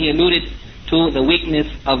hadith, and he alluded to the weakness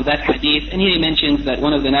of that hadith. And here he mentions that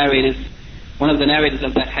one of the narrators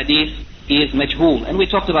of that hadith, he is majhul. And we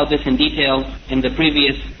talked about this in detail in the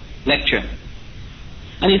previous lecture.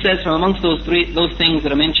 And he says from amongst those things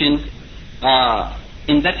that are mentioned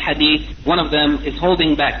in that hadith, one of them is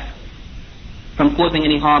holding back from causing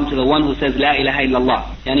any harm to the one who says La ilaha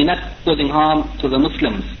illallah. Yani not causing harm to the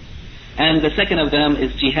Muslims. And the second of them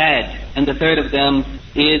is jihad. And the third of them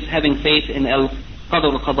is having faith in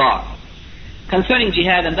al-qadr al-qada. Concerning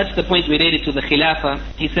jihad, and that's the point related to the Khilafah,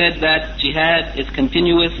 he said that jihad is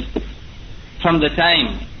continuous from the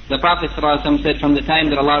time, the Prophet ﷺ said, from the time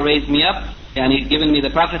that Allah raised me up, and He's given me the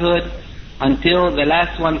prophethood, until the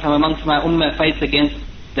last one from amongst my ummah fights against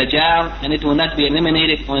Dajjal, and it will not be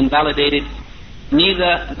eliminated or invalidated,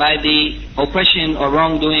 neither by the oppression or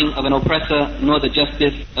wrongdoing of an oppressor, nor the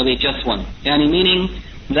justice of a just one. Yani meaning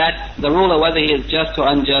that the ruler, whether he is just or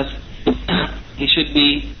unjust, he should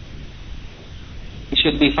be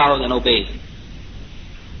followed and obeyed.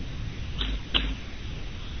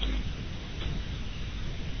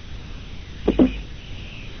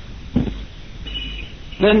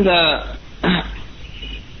 Then the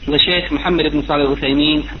Shaykh Muhammad ibn Salih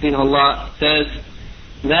al-Uthaymeen Hafidhullah says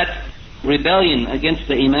that rebellion against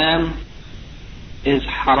the Imam is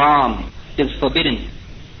haram, is forbidden.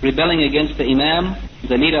 Rebelling against the Imam,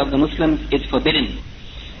 the leader of the Muslims, is forbidden.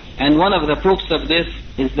 And one of the proofs of this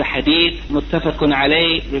is the hadith muttafaqun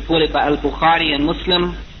alayh, reported by Al-Bukhari and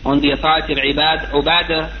Muslim on the authority of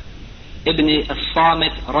Ubadah ibn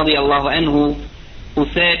as-Samit radiyallahu anhu, who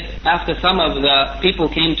said, after some of the people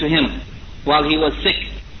came to him while he was sick,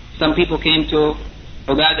 some people came to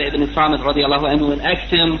Ubadah ibn as-Samit radiyallahu anhu and asked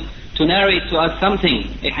him to narrate to us something,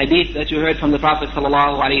 a hadith that you heard from the Prophet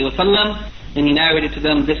sallallahu alayhi wa sallam. And he narrated to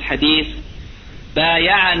them this hadith: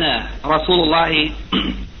 بايعنا رسول الله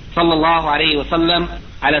صلى الله عليه وسلم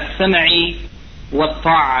على السمع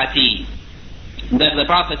والطاعة. That the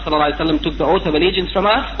Prophet صلى الله عليه وسلم took the oath of allegiance from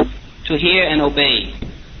us to hear and obey.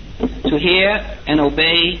 To hear and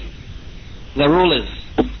obey the rulers.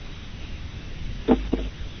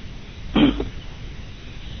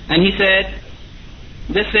 And he said,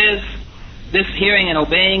 this hearing and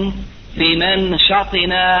obeying في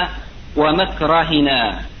منشطنا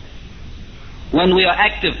ومكرهنا, when we are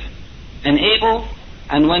active and able,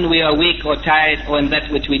 and when we are weak or tired or in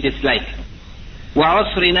that which we dislike.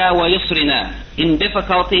 وعسرنا ويسرنا, in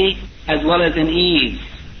difficulty as well as in ease.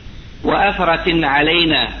 وأثرة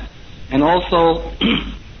علينا, and also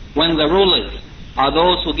when the rulers are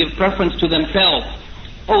those who give preference to themselves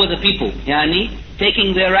over the people, yani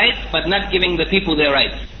taking their rights but not giving the people their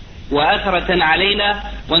rights. وأثرة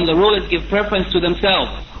علينا, when the rulers give preference to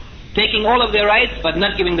themselves, taking all of their rights but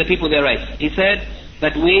not giving the people their rights. He said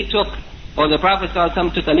that we took, or the Prophet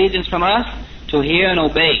ﷺ took allegiance from us to hear and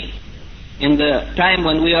obey in the time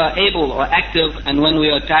when we are able or active, and when we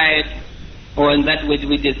are tired, or in that which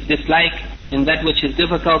we dislike, in that which is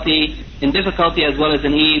in difficulty as well as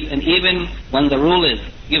in ease, and even when the rulers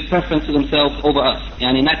give preference to themselves over us,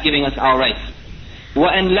 yani not giving us our rights.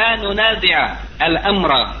 وأن لا ننازع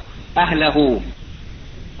الأمر أهله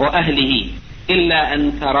وأهله إلا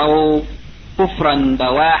أن تروا كفرا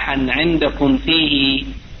بواحا عندكم فيه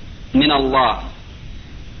من الله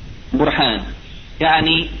برهان.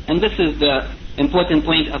 يعني, and this is the important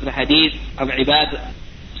point of the hadith of Ibadah.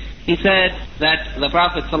 He said that the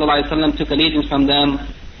Prophet ﷺ took allegiance from them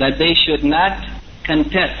that they should not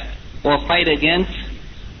contest or fight against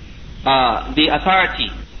the authority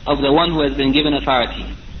of the one who has been given authority.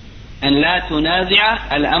 And لا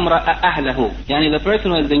تنازع الأمر أهله, يعني the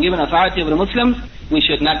person who has been given authority over the Muslims, we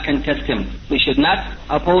should not contest him, we should not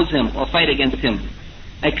oppose him or fight against him,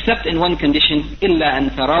 except in one condition: إلا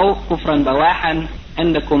أن تروا كفرا بواحا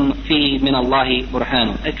عندكم فيه من الله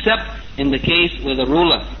برهان, except in the case where the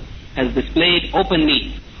ruler has displayed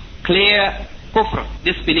openly clear kufr,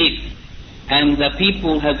 disbelief, and the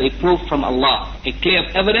people have a proof from Allah, a clear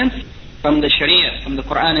evidence from the Sharia, from the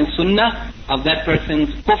Quran and Sunnah, of that person's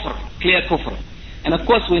kufr, clear kufr. And of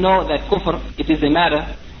course we know that kufr, it is a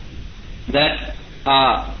matter that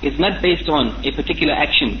is not based on a particular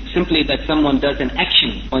action, simply that someone does an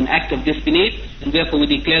action or an act of disbelief, and therefore we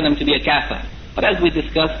declare them to be a kafir. But as we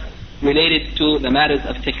discussed, related to the matters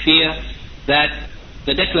of takfir, that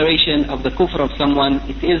the declaration of the kufr of someone,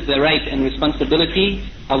 it is the right and responsibility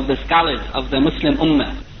of the scholars of the Muslim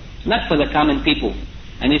ummah, not for the common people.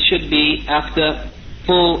 And it should be after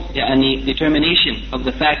full determination of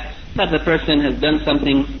the fact that the person has done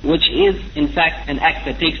something which is in fact an act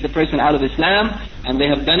that takes the person out of Islam, and they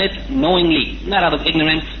have done it knowingly, not out of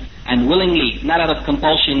ignorance, and willingly, not out of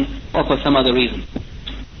compulsion or for some other reason.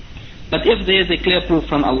 But if there is a clear proof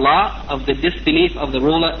from Allah of the disbelief of the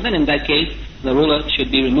ruler, then in that case the ruler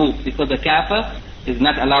should be removed, because the kafir is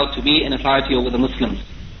not allowed to be an authority over the Muslims.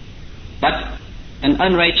 But an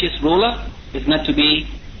unrighteous ruler is not to be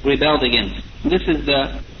rebelled against. This is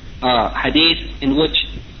the hadith in which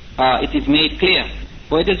it is made clear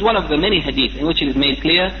For it is one of the many hadiths in which it is made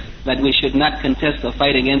clear that we should not contest or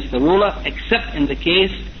fight against the ruler except in the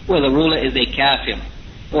case where the ruler is a kafir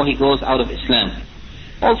or he goes out of Islam.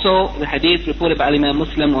 Also, the hadith reported by Imam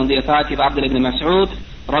Muslim on the authority of Abdullah ibn Mas'ud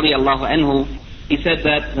radiyallahu anhu, he said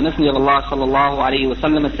that the Messenger of Allah sallallahu alayhi wa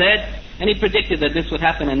sallam said, and he predicted that this would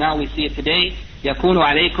happen, and now we see it today, يَكُونُ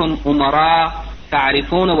عَلَيْكُمْ أُمَرَاء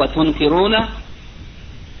تَعْرِفُونَ وَتُنْكِرُونَ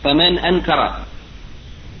فَمَنْ أَنْكَرَ.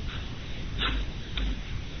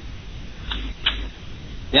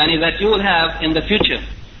 Yani that you will have in the future,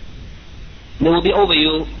 there will be over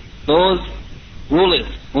you those rulers,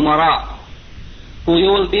 umara, who you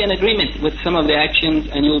will be in agreement with some of their actions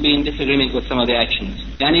and you will be in disagreement with some of their actions.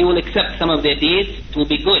 Yani you will accept some of their deeds to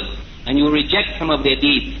be good and you will reject some of their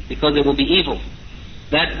deeds because they will be evil.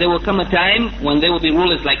 That there will come a time when there will be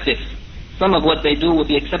rulers like this. Some of what they do will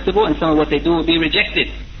be acceptable and some of what they do will be rejected,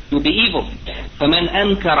 will be evil. فَمَنْ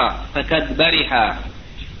أَنْكَرَ فَقَدْ بَرِحَ.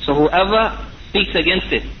 So whoever speaks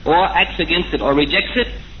against it or acts against it or rejects it,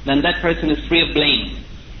 then that person is free of blame.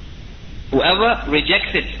 Whoever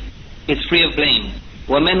rejects it is free of blame.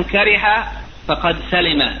 وَمَنْ كَرِهَ فَقَدْ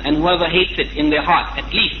سَلِمَ. And whoever hates it in their heart,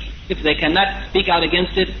 at least, if they cannot speak out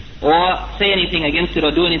against it or say anything against it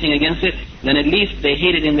or do anything against it, then at least they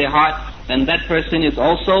hate it in their heart, then that person is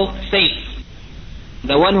also safe.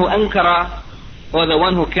 The one who ankara or the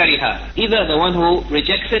one who kariha. Either the one who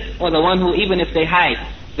rejects it or the one who, even if they hide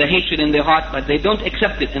the hatred in their heart, but they don't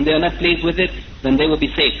accept it and they are not pleased with it, then they will be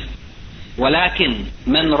safe. وَلَكِنْ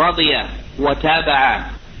مَنْ رَضِيَ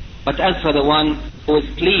وَتَابَعَ. But as for the one who is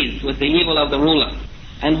pleased with the evil of the ruler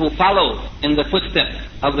and who follows in the footsteps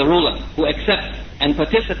of the ruler, who accepts and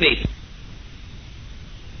participates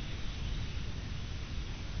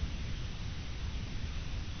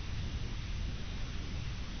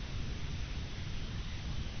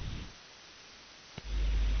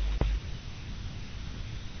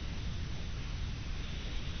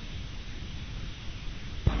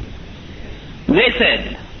They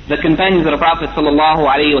said, the companions of the Prophet sallallahu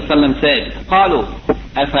alaihi wasallam said, قالوا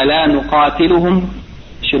أفلا نقاتلهم.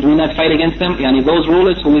 Should we not fight against them? Yani those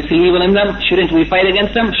rulers who we see evil in them, shouldn't we fight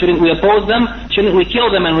against them? Shouldn't we oppose them? Shouldn't we kill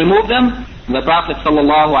them and remove them? The Prophet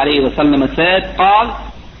sallallahu alaihi wasallam said, قال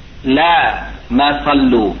لا ما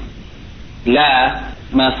صلوا. لا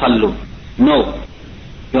ما صلوا. No,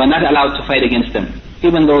 you are not allowed to fight against them,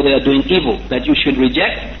 even though they are doing evil that you should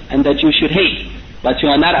reject and that you should hate. But you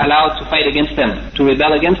are not allowed to fight against them, to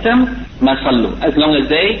rebel against them, ma sallu, as long as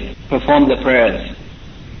they perform the prayers.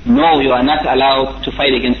 No, you are not allowed to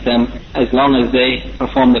fight against them as long as they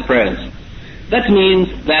perform the prayers. That means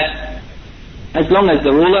that as long as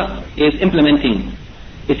the ruler is implementing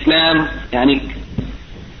Islam, yani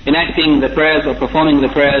enacting the prayers or performing the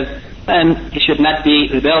prayers, then he should not be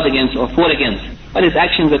rebelled against or fought against. But his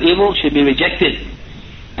actions of evil should be rejected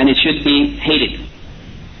and it should be hated.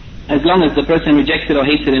 As long as the person rejects it or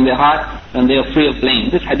hates it in their heart, then they are free of blame.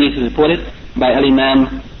 This hadith is reported by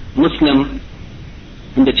Al-Imam Muslim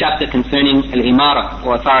in the chapter concerning Al-Imara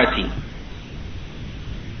or authority.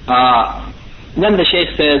 Then the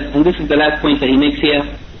Shaykh says, and this is the last point that he makes here,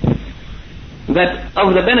 that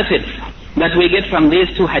of the benefits that we get from these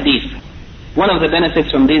two hadiths, one of the benefits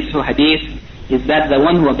from these two hadiths is that the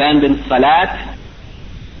one who abandons salat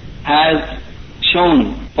has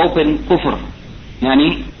shown open kufr.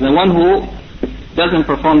 Yani, the one who doesn't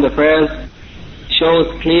perform the prayers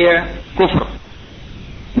shows clear kufr.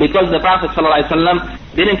 Because the Prophet ﷺ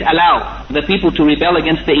didn't allow the people to rebel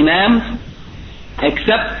against the imams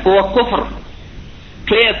except for kufr,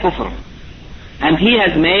 clear kufr. And he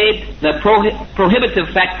has made the prohibitive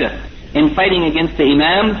factor in fighting against the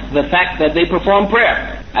imams the fact that they perform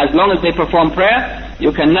prayer. As long as they perform prayer,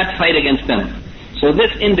 you cannot fight against them. So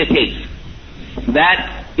this indicates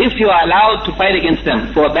that if you are allowed to fight against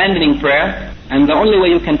them for abandoning prayer, and the only way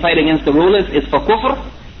you can fight against the rulers is for kufr,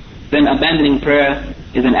 then abandoning prayer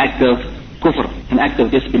is an act of kufr, an act of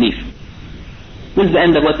disbelief. This is the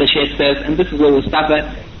end of what the Shaykh says, and this is where we'll stop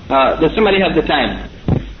at. Does somebody have the time?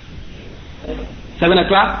 7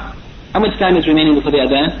 o'clock? How much time is remaining before the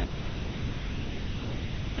adhan?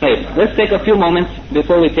 Okay, let's take a few moments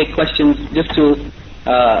before we take questions, just to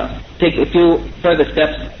take a few further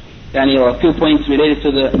steps, or a few points related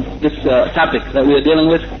to this topic that we are dealing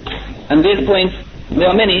with. And these points, there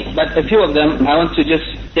are many, but a few of them I want to just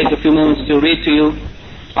take a few moments to read to you,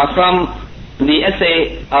 are from the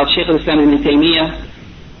essay of Shaykh al-Islam ibn Taymiyyah,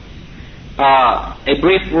 a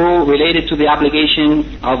brief rule related to the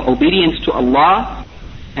obligation of obedience to Allah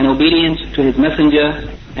and obedience to His Messenger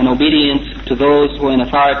and obedience to those who are in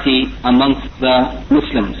authority amongst the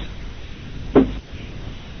Muslims.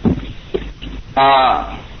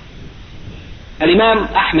 Al-Imam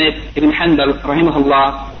Ahmed ibn Hanbal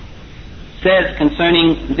rahimahullah says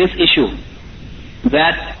concerning this issue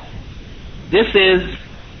that this is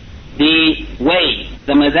the way,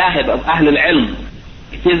 the madhahib of Ahlul Ilm.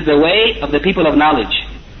 It is the way of the people of knowledge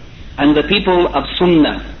and the people of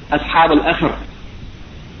Sunnah, Ashab al-Athar.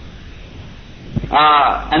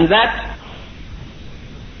 And that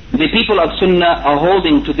the people of Sunnah are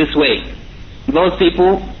holding to this way. Those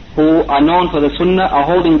people who are known for the Sunnah are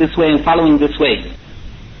holding this way and following this way.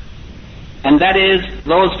 And that is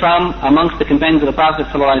those from amongst the companions of the Prophet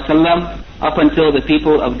ﷺ up until the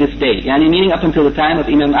people of this day. Yani meaning up until the time of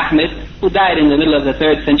Imam Ahmed, who died in the middle of the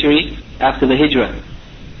 3rd century after the Hijrah.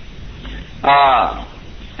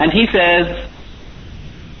 And he says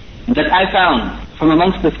that I found from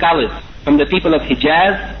amongst the scholars, from the people of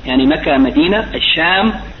Hijaz, yani Mecca and Medina,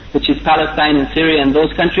 Sham, which is Palestine and Syria and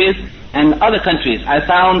those countries, and other countries, I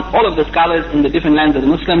found all of the scholars in the different lands of the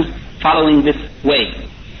Muslims following this way.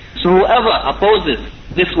 So whoever opposes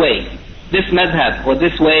this way, this madhab or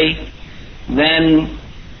this way, then,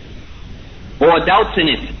 or doubts in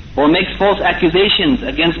it, or makes false accusations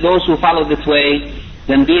against those who follow this way,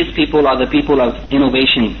 then these people are the people of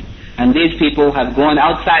innovation. And these people have gone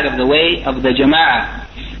outside of the way of the Jama'ah,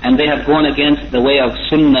 and they have gone against the way of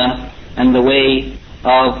Sunnah and the way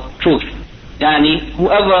of truth. Yani,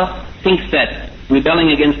 whoever thinks that rebelling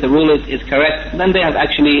against the rulers is correct, then they have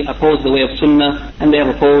actually opposed the way of Sunnah, and they have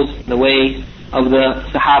opposed the way of the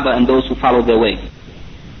Sahaba and those who followed their way.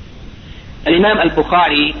 Al-Imam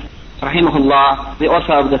al-Bukhari, rahimahullah, the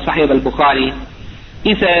author of the Sahih al-Bukhari,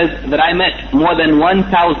 he says that I met more than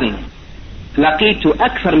 1,000 لقيت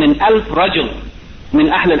أكثر من 1,000 رجل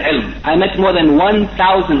من أهل العلم. I met more than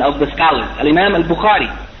 1,000 of the scholars. Al-Imam al-Bukhari,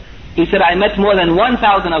 he said I met more than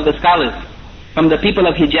 1,000 of the scholars from the people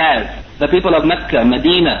of Hijaz, the people of Mecca,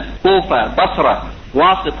 Medina, Kufa, Basra,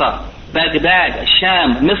 Wasita, Baghdad,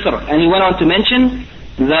 Sham, Misr, and he went on to mention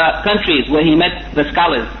the countries where he met the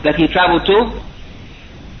scholars that he traveled to,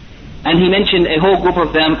 and he mentioned a whole group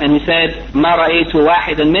of them, and he said, ما رأيت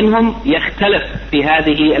واحدا منهم يختلف في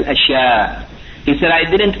هذه الأشياء. He said, I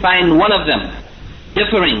didn't find one of them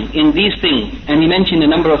differing in these things, and he mentioned a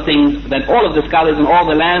number of things that all of the scholars in all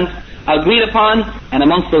the lands agreed upon, and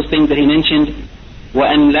amongst those things that he mentioned,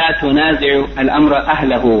 وأن لا تنازع الأمر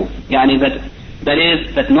أهله, يعني that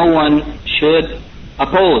is that no one should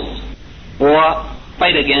oppose or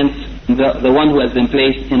fight against the one who has been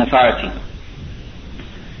placed in authority.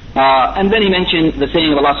 And then he mentioned the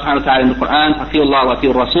saying of Allah subhanahu wa ta'ala in the Quran, أطيعوا الله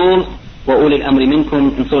وأطيعوا الرسول وأولي الأمر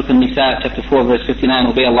منكم, in Surah An-Nisa chapter 4 verse 59,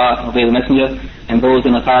 obey Allah, obey the Messenger, and those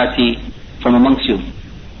in authority from amongst you.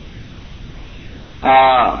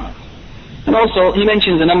 And also he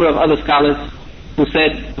mentions a number of other scholars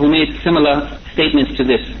who made similar statements to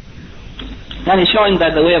this. And he's showing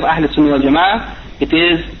that the way of Ahl Sunnah wal Jama'ah, it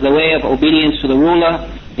is the way of obedience to the ruler.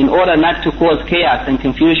 In order not to cause chaos and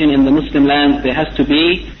confusion in the Muslim lands, there has to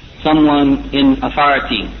be someone in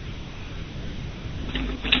authority.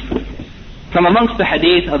 From amongst the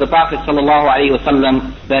hadith of the Prophet sallallahu alaihi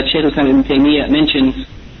wasallam that Shaykh Islam ibn Taymiyyah mentions,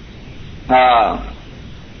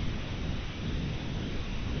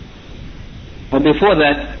 but before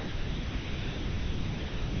that,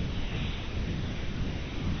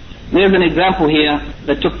 there's an example here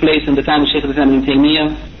that took place in the time of Shaykh Islam ibn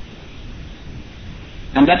Taymiyyah,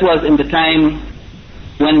 and that was in the time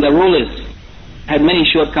when the rulers had many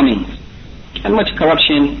shortcomings, and much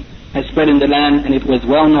corruption had spread in the land, and it was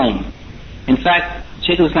well known. In fact,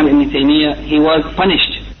 Shaykh Islam ibn Taymiyyah, he was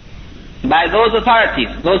punished by those authorities,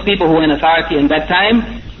 those people who were in authority in that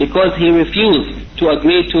time, because he refused to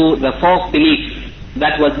agree to the false belief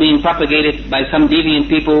that was being propagated by some deviant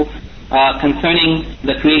people concerning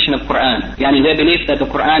the creation of Quran. Yani their belief that the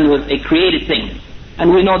Quran was a created thing.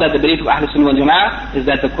 And we know that the belief of Ahl Sunnah wal Jama'ah is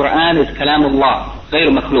that the Quran is Kalamullah, غير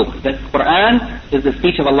مخلوق. That Quran is the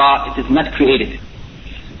speech of Allah, it is not created.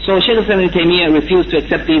 So Shaykh Islam ibn Taymiyyah refused to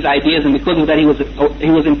accept these ideas, and because of that he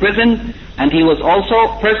was imprisoned, and he was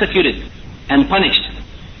also persecuted and punished.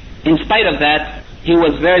 In spite of that, he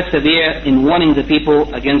was very severe in warning the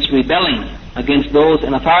people against rebelling against those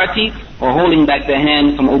in authority or holding back their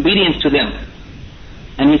hand from obedience to them.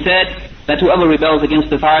 And he said that whoever rebels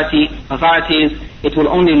against authorities, it will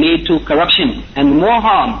only lead to corruption and more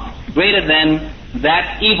harm greater than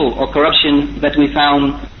that evil or corruption that we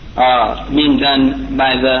found being done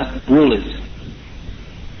by the rulers.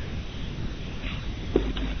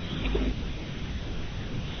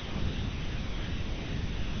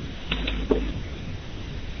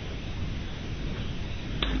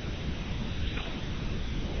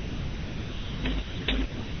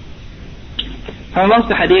 From amongst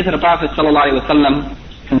the hadith of the Prophet ﷺ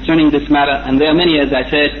concerning this matter, and there are many, as I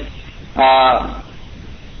said,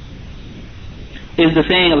 is the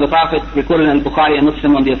saying of the Prophet recorded in Bukhari and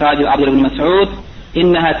Muslim on the authority of Abdullah ibn Mas'ud,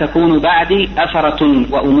 إِنَّهَا تَكُونُ بَعْدِي أَثَرَةٌ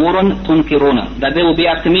وَأُمُورٌ تُنْكِرُونَ, that there will be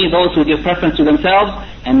after me those who give preference to themselves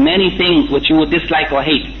and many things which you would dislike or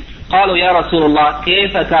hate. قالوا يا رسول الله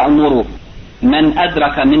كيف تأمر من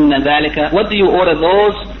أدرك منا ذلك, what do you order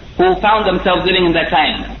those who found themselves living in that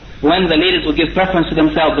time when the leaders would give preference to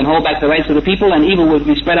themselves and hold back the rights of the people and evil would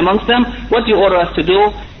be spread amongst them? What do you order us to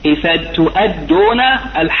do? He said, تُؤَدُّونَ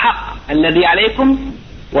الْحَقِّ الَّذِي عَلَيْكُمْ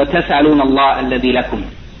وَتَسْأَلُونَ اللَّهَ الَّذِي لَكُمْ.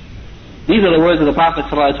 These are the words of the Prophet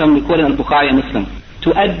ﷺ recorded in Bukhari and Muslim.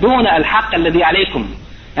 تُؤَدُّونَ الْحَقَّ الَّذِي عَلَيْكُمْ,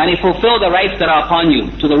 and fulfill the rights that are upon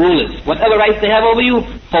you to the rulers. Whatever rights they have over you,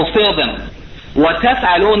 fulfill them.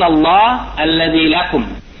 وَتَسْأَلُونَ اللَّهَ الَّذِي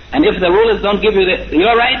لَكُمْ, and if the rulers don't give you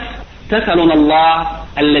your rights, تَسْأَلُونَ اللَّهَ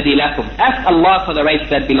الَّذِي لَكُمْ, ask Allah for the rights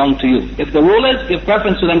that belong to you. If the rulers give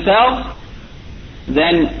preference to themselves,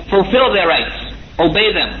 then fulfill their rights,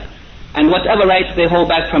 obey them, and whatever rights they hold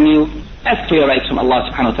back from you, ask for your rights from Allah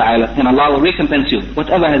subhanahu wa ta'ala, and Allah will recompense you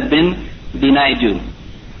whatever has been denied you.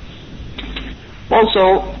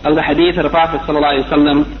 Also, of the hadith of the Prophet sallallahu alaihi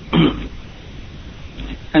wasallam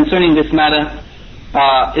concerning this matter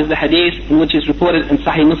is the hadith which is reported in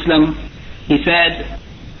Sahih Muslim. He said,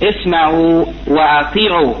 اسمعوا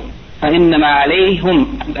وأطيعوا فإنما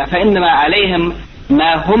عليهم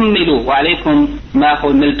ما هملوا وعليكم ما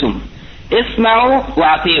حملتم. اسمعوا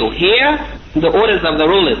وأطيعوا, hear the orders of the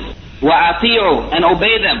rulers, وأطيعوا, and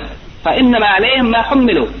obey them, فإنما عليهم ما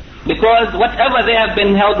حملوا, because whatever they have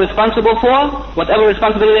been held responsible for, whatever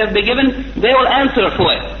responsibility they have been given, they will answer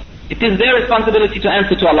for it. It is their responsibility to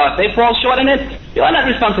answer to Allah. If they fall short in it, you are not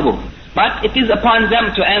responsible, but it is upon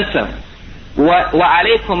them to answer.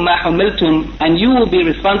 وَعَلَيْكُمْ مَا حُمِّلْتُمْ, and you will be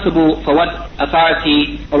responsible for what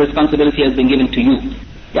authority or responsibility has been given to you.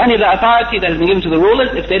 Yani the authority that has been given to the rulers,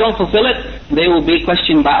 if they don't fulfill it, they will be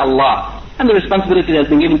questioned by Allah. And the responsibility that has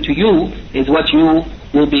been given to you is what you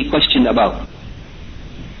will be questioned about.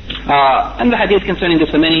 And the hadith concerning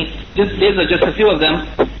this are many. These are just a few of them.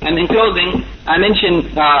 And in closing, I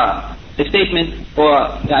mentioned a statement or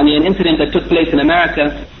an incident that took place in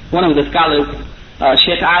America. One of the scholars,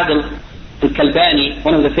 Sheikh Adil Al-Kalbani,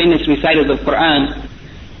 one of the famous reciters of Quran,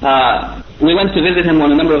 we went to visit him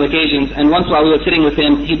on a number of occasions, and once while we were sitting with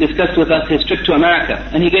him, he discussed with us his trip to America,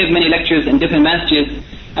 and he gave many lectures in different masjids.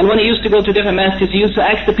 And when he used to go to different masjids, he used to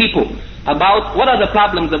ask the people about what are the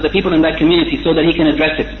problems of the people in that community so that he can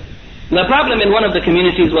address it. The problem in one of the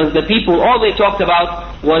communities was the people, all they talked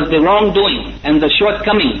about was the wrongdoing and the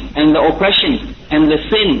shortcoming and the oppression and the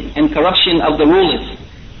sin and corruption of the rulers.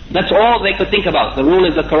 That's all they could think about. The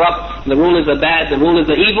rulers are corrupt, the rulers are bad, the rulers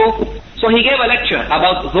are evil. So he gave a lecture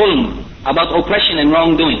about zulm, about oppression and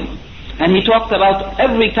wrongdoing. And he talked about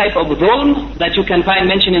every type of zulm that you can find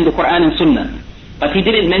mentioned in the Quran and Sunnah. But he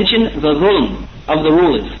didn't mention the zulm of the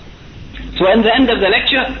rulers. So in the end of the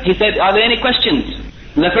lecture, he said, are there any questions?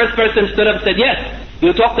 And the first person stood up and said, yes,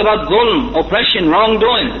 you talked about zulm, oppression,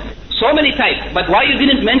 wrongdoing, so many types, but why you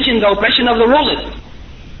didn't mention the oppression of the rulers?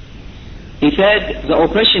 He said, the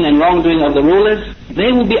oppression and wrongdoing of the rulers,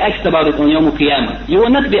 they will be asked about it on Yawm al-Qiyamah. You will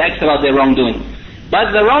not be asked about their wrongdoing.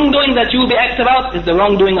 But the wrongdoing that you will be asked about is the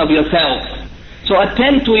wrongdoing of yourselves. So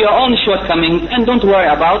attend to your own shortcomings and don't worry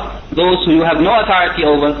about those who you have no authority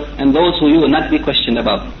over and those who you will not be questioned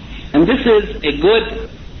about. And this is a good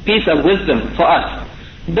piece of wisdom for us.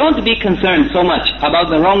 Don't be concerned so much about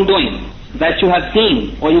the wrongdoing that you have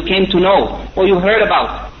seen or you came to know or you heard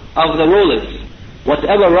about of the rulers.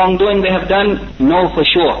 Whatever wrongdoing they have done, know for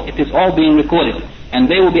sure it is all being recorded and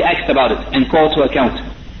they will be asked about it and called to account.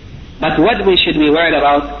 But what we should be worried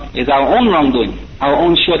about is our own wrongdoing, our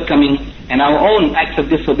own shortcoming, and our own acts of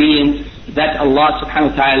disobedience that Allah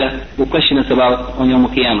subhanahu wa ta'ala will question us about on Yawm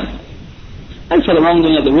al-Qiyamah. And for the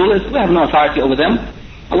wrongdoing of the rulers, we have no authority over them.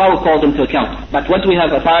 Allah will call them to account. But what we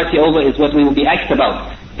have authority over is what we will be asked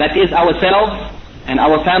about. That is ourselves and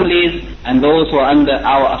our families and those who are under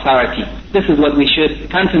our authority. This is what we should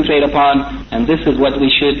concentrate upon, and this is what we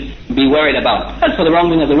should be worried about. As for the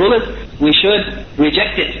wrongdoing of the rulers, we should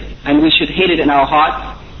reject it and we should hate it in our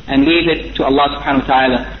hearts and leave it to Allah subhanahu wa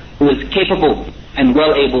ta'ala, who is capable and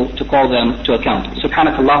well able to call them to account.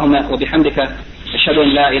 Subhanak Allahumma wa bihamdika ashhadu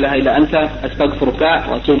an la ilaha illa anta astaghfiruka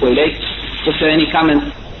wa atubu ilayk. If there are any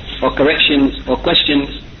comments or corrections or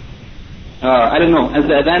questions, I don't know, has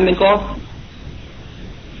the adhan been called?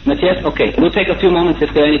 Not yet? Okay. We'll take a few moments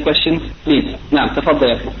if there are any questions. Please. نعم تفضل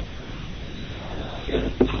يا أخي.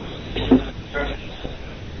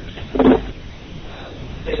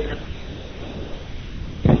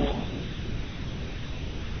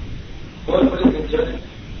 What is the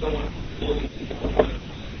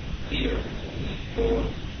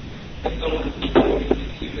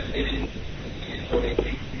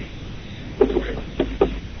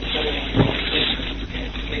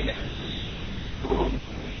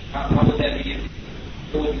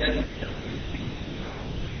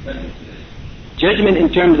judgment in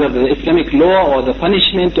terms of the Islamic law or the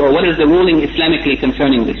punishment, or what is the ruling Islamically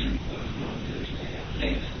concerning this?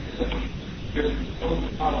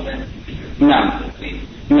 No.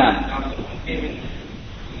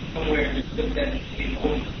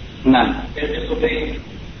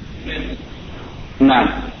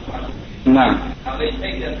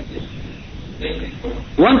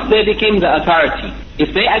 Once they became the authority,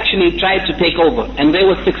 if they actually tried to take over and they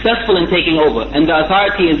were successful in taking over and the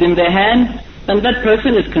authority is in their hand, then that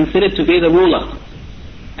person is considered to be the ruler,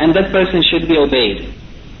 and that person should be obeyed.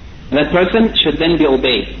 That person should then be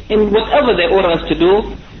obeyed in whatever they order us to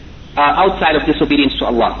do outside of disobedience to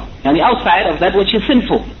Allah, and outside of that which is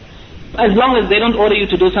sinful. As long as they don't order you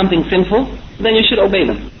to do something sinful, then you should obey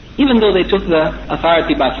them, even though they took the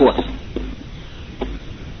authority by force.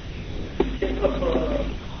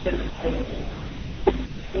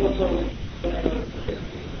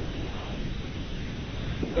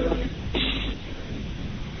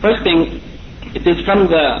 First thing, it is from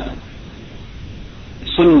the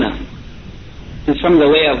Sunnah, it is from the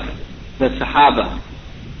way of the Sahaba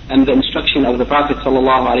and the instruction of the Prophet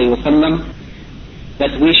ﷺ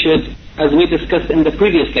that we should, as we discussed in the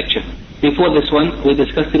previous lecture, before this one, we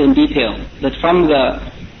discussed it in detail, that from the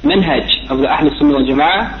manhaj of the Ahl Sunnah wal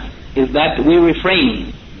Jama'ah is that we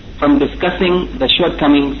refrain from discussing the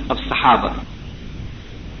shortcomings of Sahaba.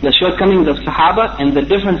 The shortcomings of Sahaba and the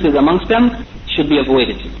differences amongst them should be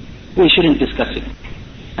avoided. We shouldn't discuss it.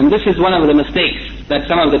 And this is one of the mistakes that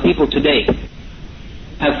some of the people today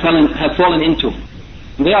have fallen into.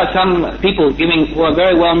 There are some people who are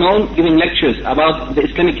very well known, giving lectures about the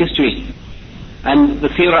Islamic history and the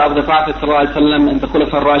seerah of the Prophet ﷺ and the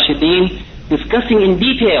Khulafa al-Rashideen, discussing in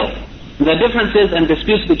detail the differences and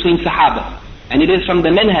disputes between Sahaba. And it is from the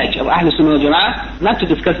manhaj of Ahl Sunnah wal Jama'ah not to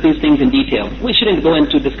discuss these things in detail. We shouldn't go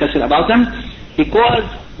into discussion about them, because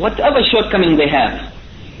whatever shortcoming they have,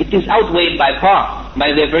 it is outweighed by far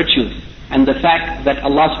by their virtues and the fact that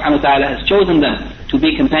Allah subhanahu wa ta'ala has chosen them to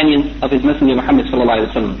be companions of His Messenger Muhammad sallallahu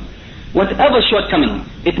alayhi wa sallam. Whatever shortcoming,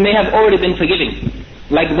 it may have already been forgiven,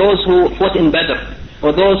 like those who fought in Badr,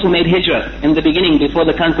 or those who made hijrah in the beginning before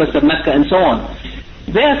the conquest of Mecca and so on.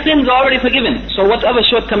 Their sins are already forgiven. So whatever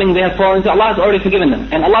shortcoming they have fallen into, Allah has already forgiven them.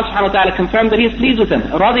 And Allah subhanahu wa ta'ala confirmed that He is pleased with them.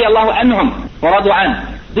 رَضِيَ اللَّهُ عَنْهُمْ وَرَضُوا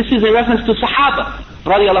عَنْهُ. This is in reference to Sahaba.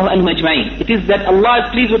 رَضِيَ اللَّهُ عَنْهُمْ أَجْمَعِينَ. It is that Allah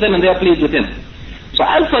is pleased with them and they are pleased with Him. So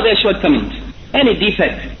as for their shortcomings, any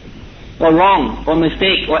defect or wrong or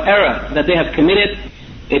mistake or error that they have committed,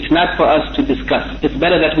 it's not for us to discuss. It's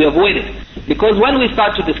better that we avoid it. Because when we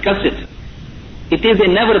start to discuss it, it is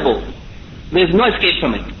inevitable. There's no escape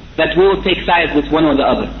from it, that we will take sides with one or the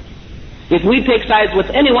other. If we take sides with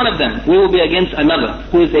any one of them, we will be against another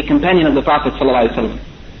who is a companion of the Prophet ﷺ.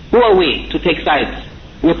 Who are we to take sides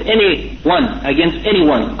with anyone against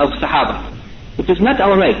anyone of Sahaba? It is not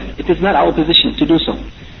our right, it is not our position to do so.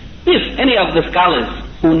 If any of the scholars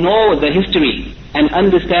who know the history and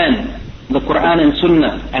understand the Quran and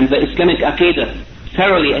Sunnah and the Islamic Aqidah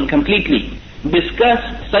thoroughly and completely discuss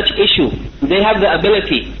such issue, they have the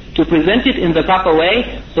ability to present it in the proper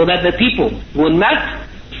way so that the people will not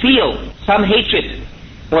feel some hatred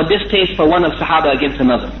or distaste for one of Sahaba against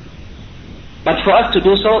another. But for us to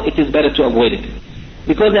do so, it is better to avoid it.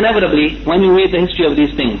 Because inevitably, when you read the history of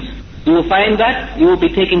these things, you will find that you will be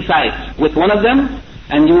taking sides with one of them,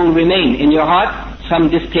 and you will remain in your heart some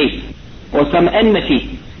distaste or some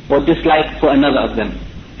enmity or dislike for another of them.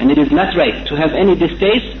 And it is not right to have any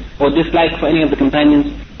distaste or dislike for any of the companions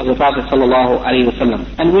of the Prophet sallallahu alaihi wasallam.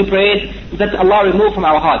 And we pray that Allah remove from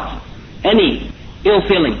our hearts any ill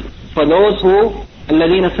feeling for those who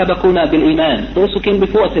الَّذِينَ سَبَقُونَا بِالْإِيمَانِ, those who came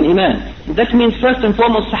before us in Iman. That means first and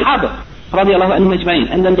foremost Sahaba radiallahu anhum ajma'in,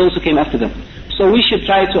 and then those who came after them. So we should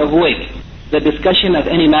try to avoid the discussion of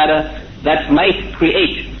any matter that might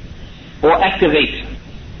create or activate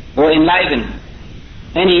or enliven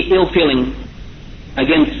any ill feeling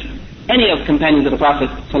against any of the companions of the Prophet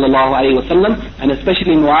sallallahu alaihi wasallam, and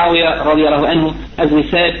especially Muawiyah radiallahu anhu. As we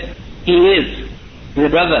said, he is the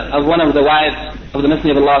brother of one of the wives of the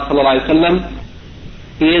Messenger of Allah sallallahu alaihi wasallam.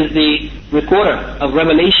 He is the recorder of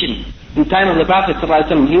revelation in time of the Prophet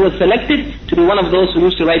ﷺ. He was selected to be one of those who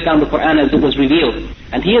used to write down the Quran as it was revealed.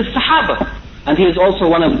 And he is Sahaba. And he is also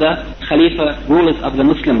one of the Khalifa rulers of the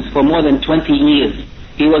Muslims for more than 20 years.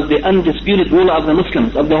 He was the undisputed ruler of the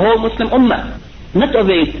Muslims, of the whole Muslim Ummah. Not of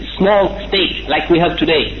a small state like we have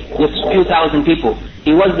today with a few thousand people.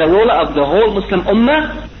 He was the ruler of the whole Muslim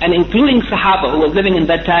Ummah, and including Sahaba who was living in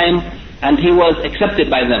that time, and he was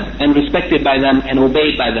accepted by them and respected by them and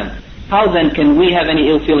obeyed by them. How then can we have any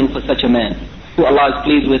ill feeling for such a man? who Allah is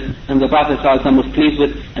pleased with, and the Prophet ﷺ was pleased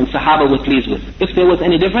with, and Sahaba were pleased with. If there was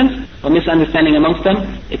any difference or misunderstanding amongst them,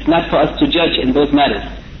 it's not for us to judge in those matters,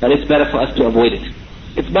 but it's better for us to avoid it.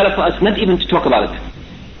 It's better for us not even to talk about it.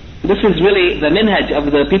 This is really the minhaj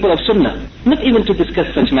of the people of Sunnah, not even to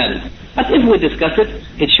discuss such matters. But if we discuss it,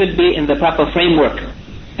 it should be in the proper framework.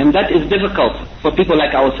 And that is difficult for people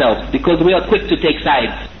like ourselves, because we are quick to take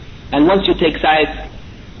sides. And once you take sides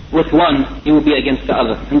with one, you will be against the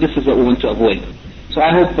other. And this is what we want to avoid. So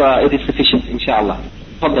I hope it is sufficient, inshallah.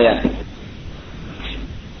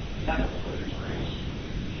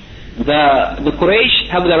 The Quraysh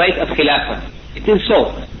have the right of Khilafah. It is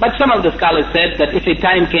so. But some of the scholars said that if a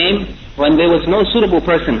time came when there was no suitable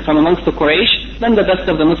person from amongst the Quraysh, then the best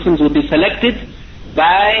of the Muslims would be selected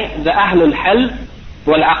by the Ahlul Hal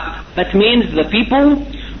wal Aqd. That means the people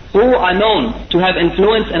who are known to have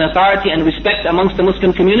influence and authority and respect amongst the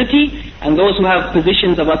Muslim community, and those who have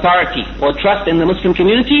positions of authority or trust in the Muslim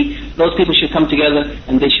community, those people should come together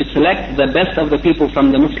and they should select the best of the people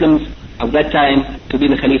from the Muslims of that time to be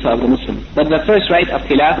the Khalifa of the Muslims. But the first right of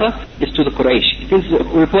Khilafah is to the Quraysh. It is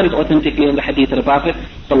reported authentically in the hadith of the Prophet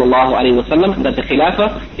ﷺ that the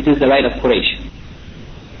Khilafah, it is the right of Quraysh.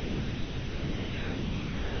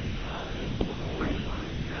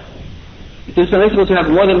 It is permissible to have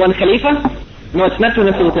more than one Khalifa? No, it's not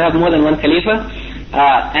permissible to have more than one Khalifa.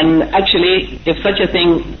 And actually, if such a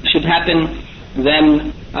thing should happen,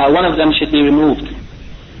 then one of them should be removed.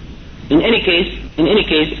 In any case,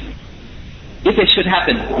 if it should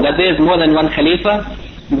happen that there is more than one Khalifa,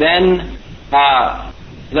 then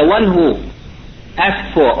the one who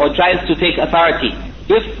asks for or tries to take authority,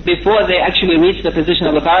 if before they actually reach the position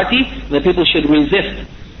of authority, the people should resist.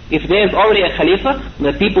 If there is already a Khalifa,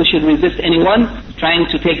 the people should resist anyone trying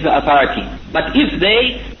to take the authority. But if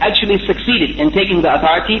they actually succeeded in taking the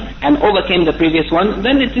authority and overcame the previous one,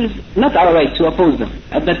 then it is not our right to oppose them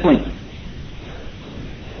at that point.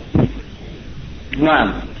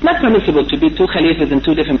 No, it's not permissible to be two Khalifas in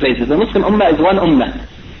two different places. The Muslim Ummah is one Ummah.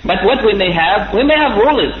 But what we may have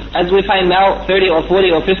rulers, as we find now 30 or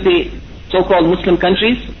 40 or 50 so-called Muslim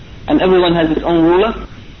countries, and everyone has its own ruler,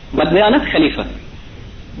 but they are not Khalifa.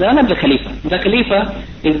 They are not the Khalifa. The Khalifa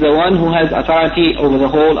is the one who has authority over the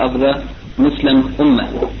whole of the Muslim Ummah.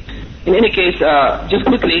 In any case, just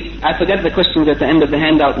quickly, I forgot the questions at the end of the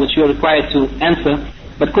handout which you are required to answer,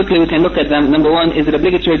 but quickly we can look at them. Number one, is it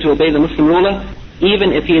obligatory to obey the Muslim ruler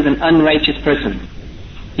even if he is an unrighteous person?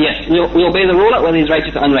 Yes, we obey the ruler whether he is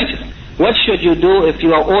righteous or unrighteous. What should you do if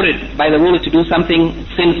you are ordered by the ruler to do something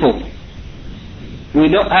sinful? We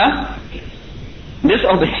don't,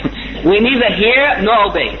 disobey. We neither hear nor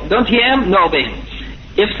obey. Don't hear him nor obey him.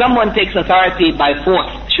 If someone takes authority by force,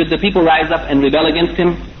 should the people rise up and rebel against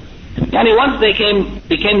him? Once they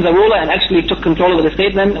became the ruler and actually took control of the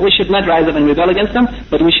state, then we should not rise up and rebel against them,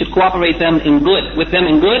 but we should cooperate with them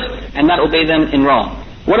in good, and not obey them in wrong.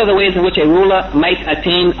 What are the ways in which a ruler might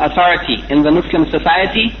attain authority in the Muslim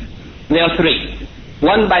society? There are three.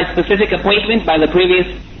 One, by specific appointment by the previous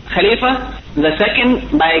Khalifa. The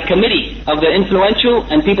second, by a committee of the influential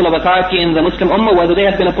and people of authority in the Muslim Ummah, whether they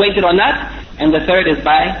have been appointed or not. And the third is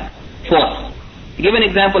by force. Give an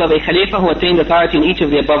example of a Khalifa who attained authority in each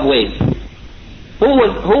of the above ways. Who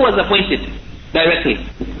was appointed directly?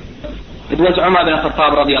 It was Umar bin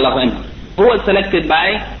Khattab radiallahu anhu. Who was selected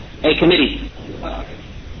by a committee?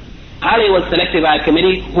 Ali was selected by a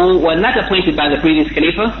committee who were not appointed by the previous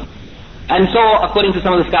Khalifa. And so, according to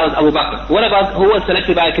some of the scholars, Abu Bakr. What about who was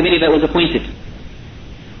selected by a committee that was appointed?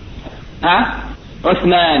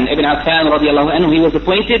 Uthman ibn Affan radiallahu anhu. He was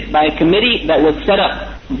appointed by a committee that was set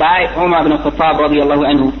up by Umar ibn Khattab radiallahu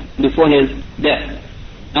anhu before his death.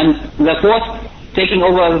 And the fourth, taking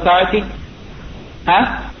over authority?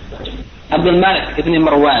 Abdul Malik ibn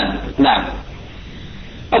Marwan. Now.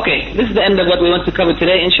 Okay, this is the end of what we want to cover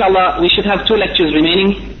today. Inshallah, we should have two lectures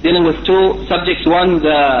remaining, dealing with two subjects.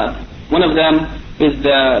 One of them is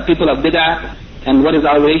the people of Bid'ah and what is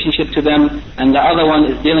our relationship to them, and the other one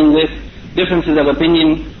is dealing with differences of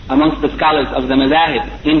opinion amongst the scholars of the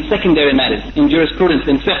Madahib in secondary matters, in jurisprudence,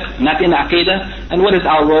 in fiqh, not in Aqidah, and what is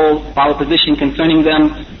our role, our position concerning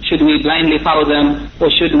them. Should we blindly follow them, or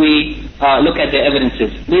should we look at their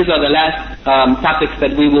evidences? These are the last topics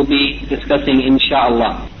that we will be discussing,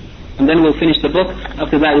 inshallah. And then we'll finish the book.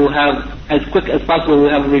 After that we'll have, as quick as possible,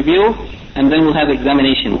 we'll have a review, and then we'll have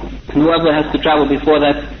examination. And whoever has to travel before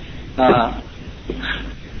that,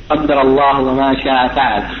 قدر الله وما شاء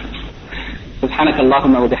فعل. سبحانك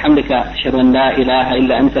اللهم وبحمدك أشهد أن لا إله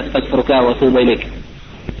إلا أنت أستغفرك وأتوب إليك.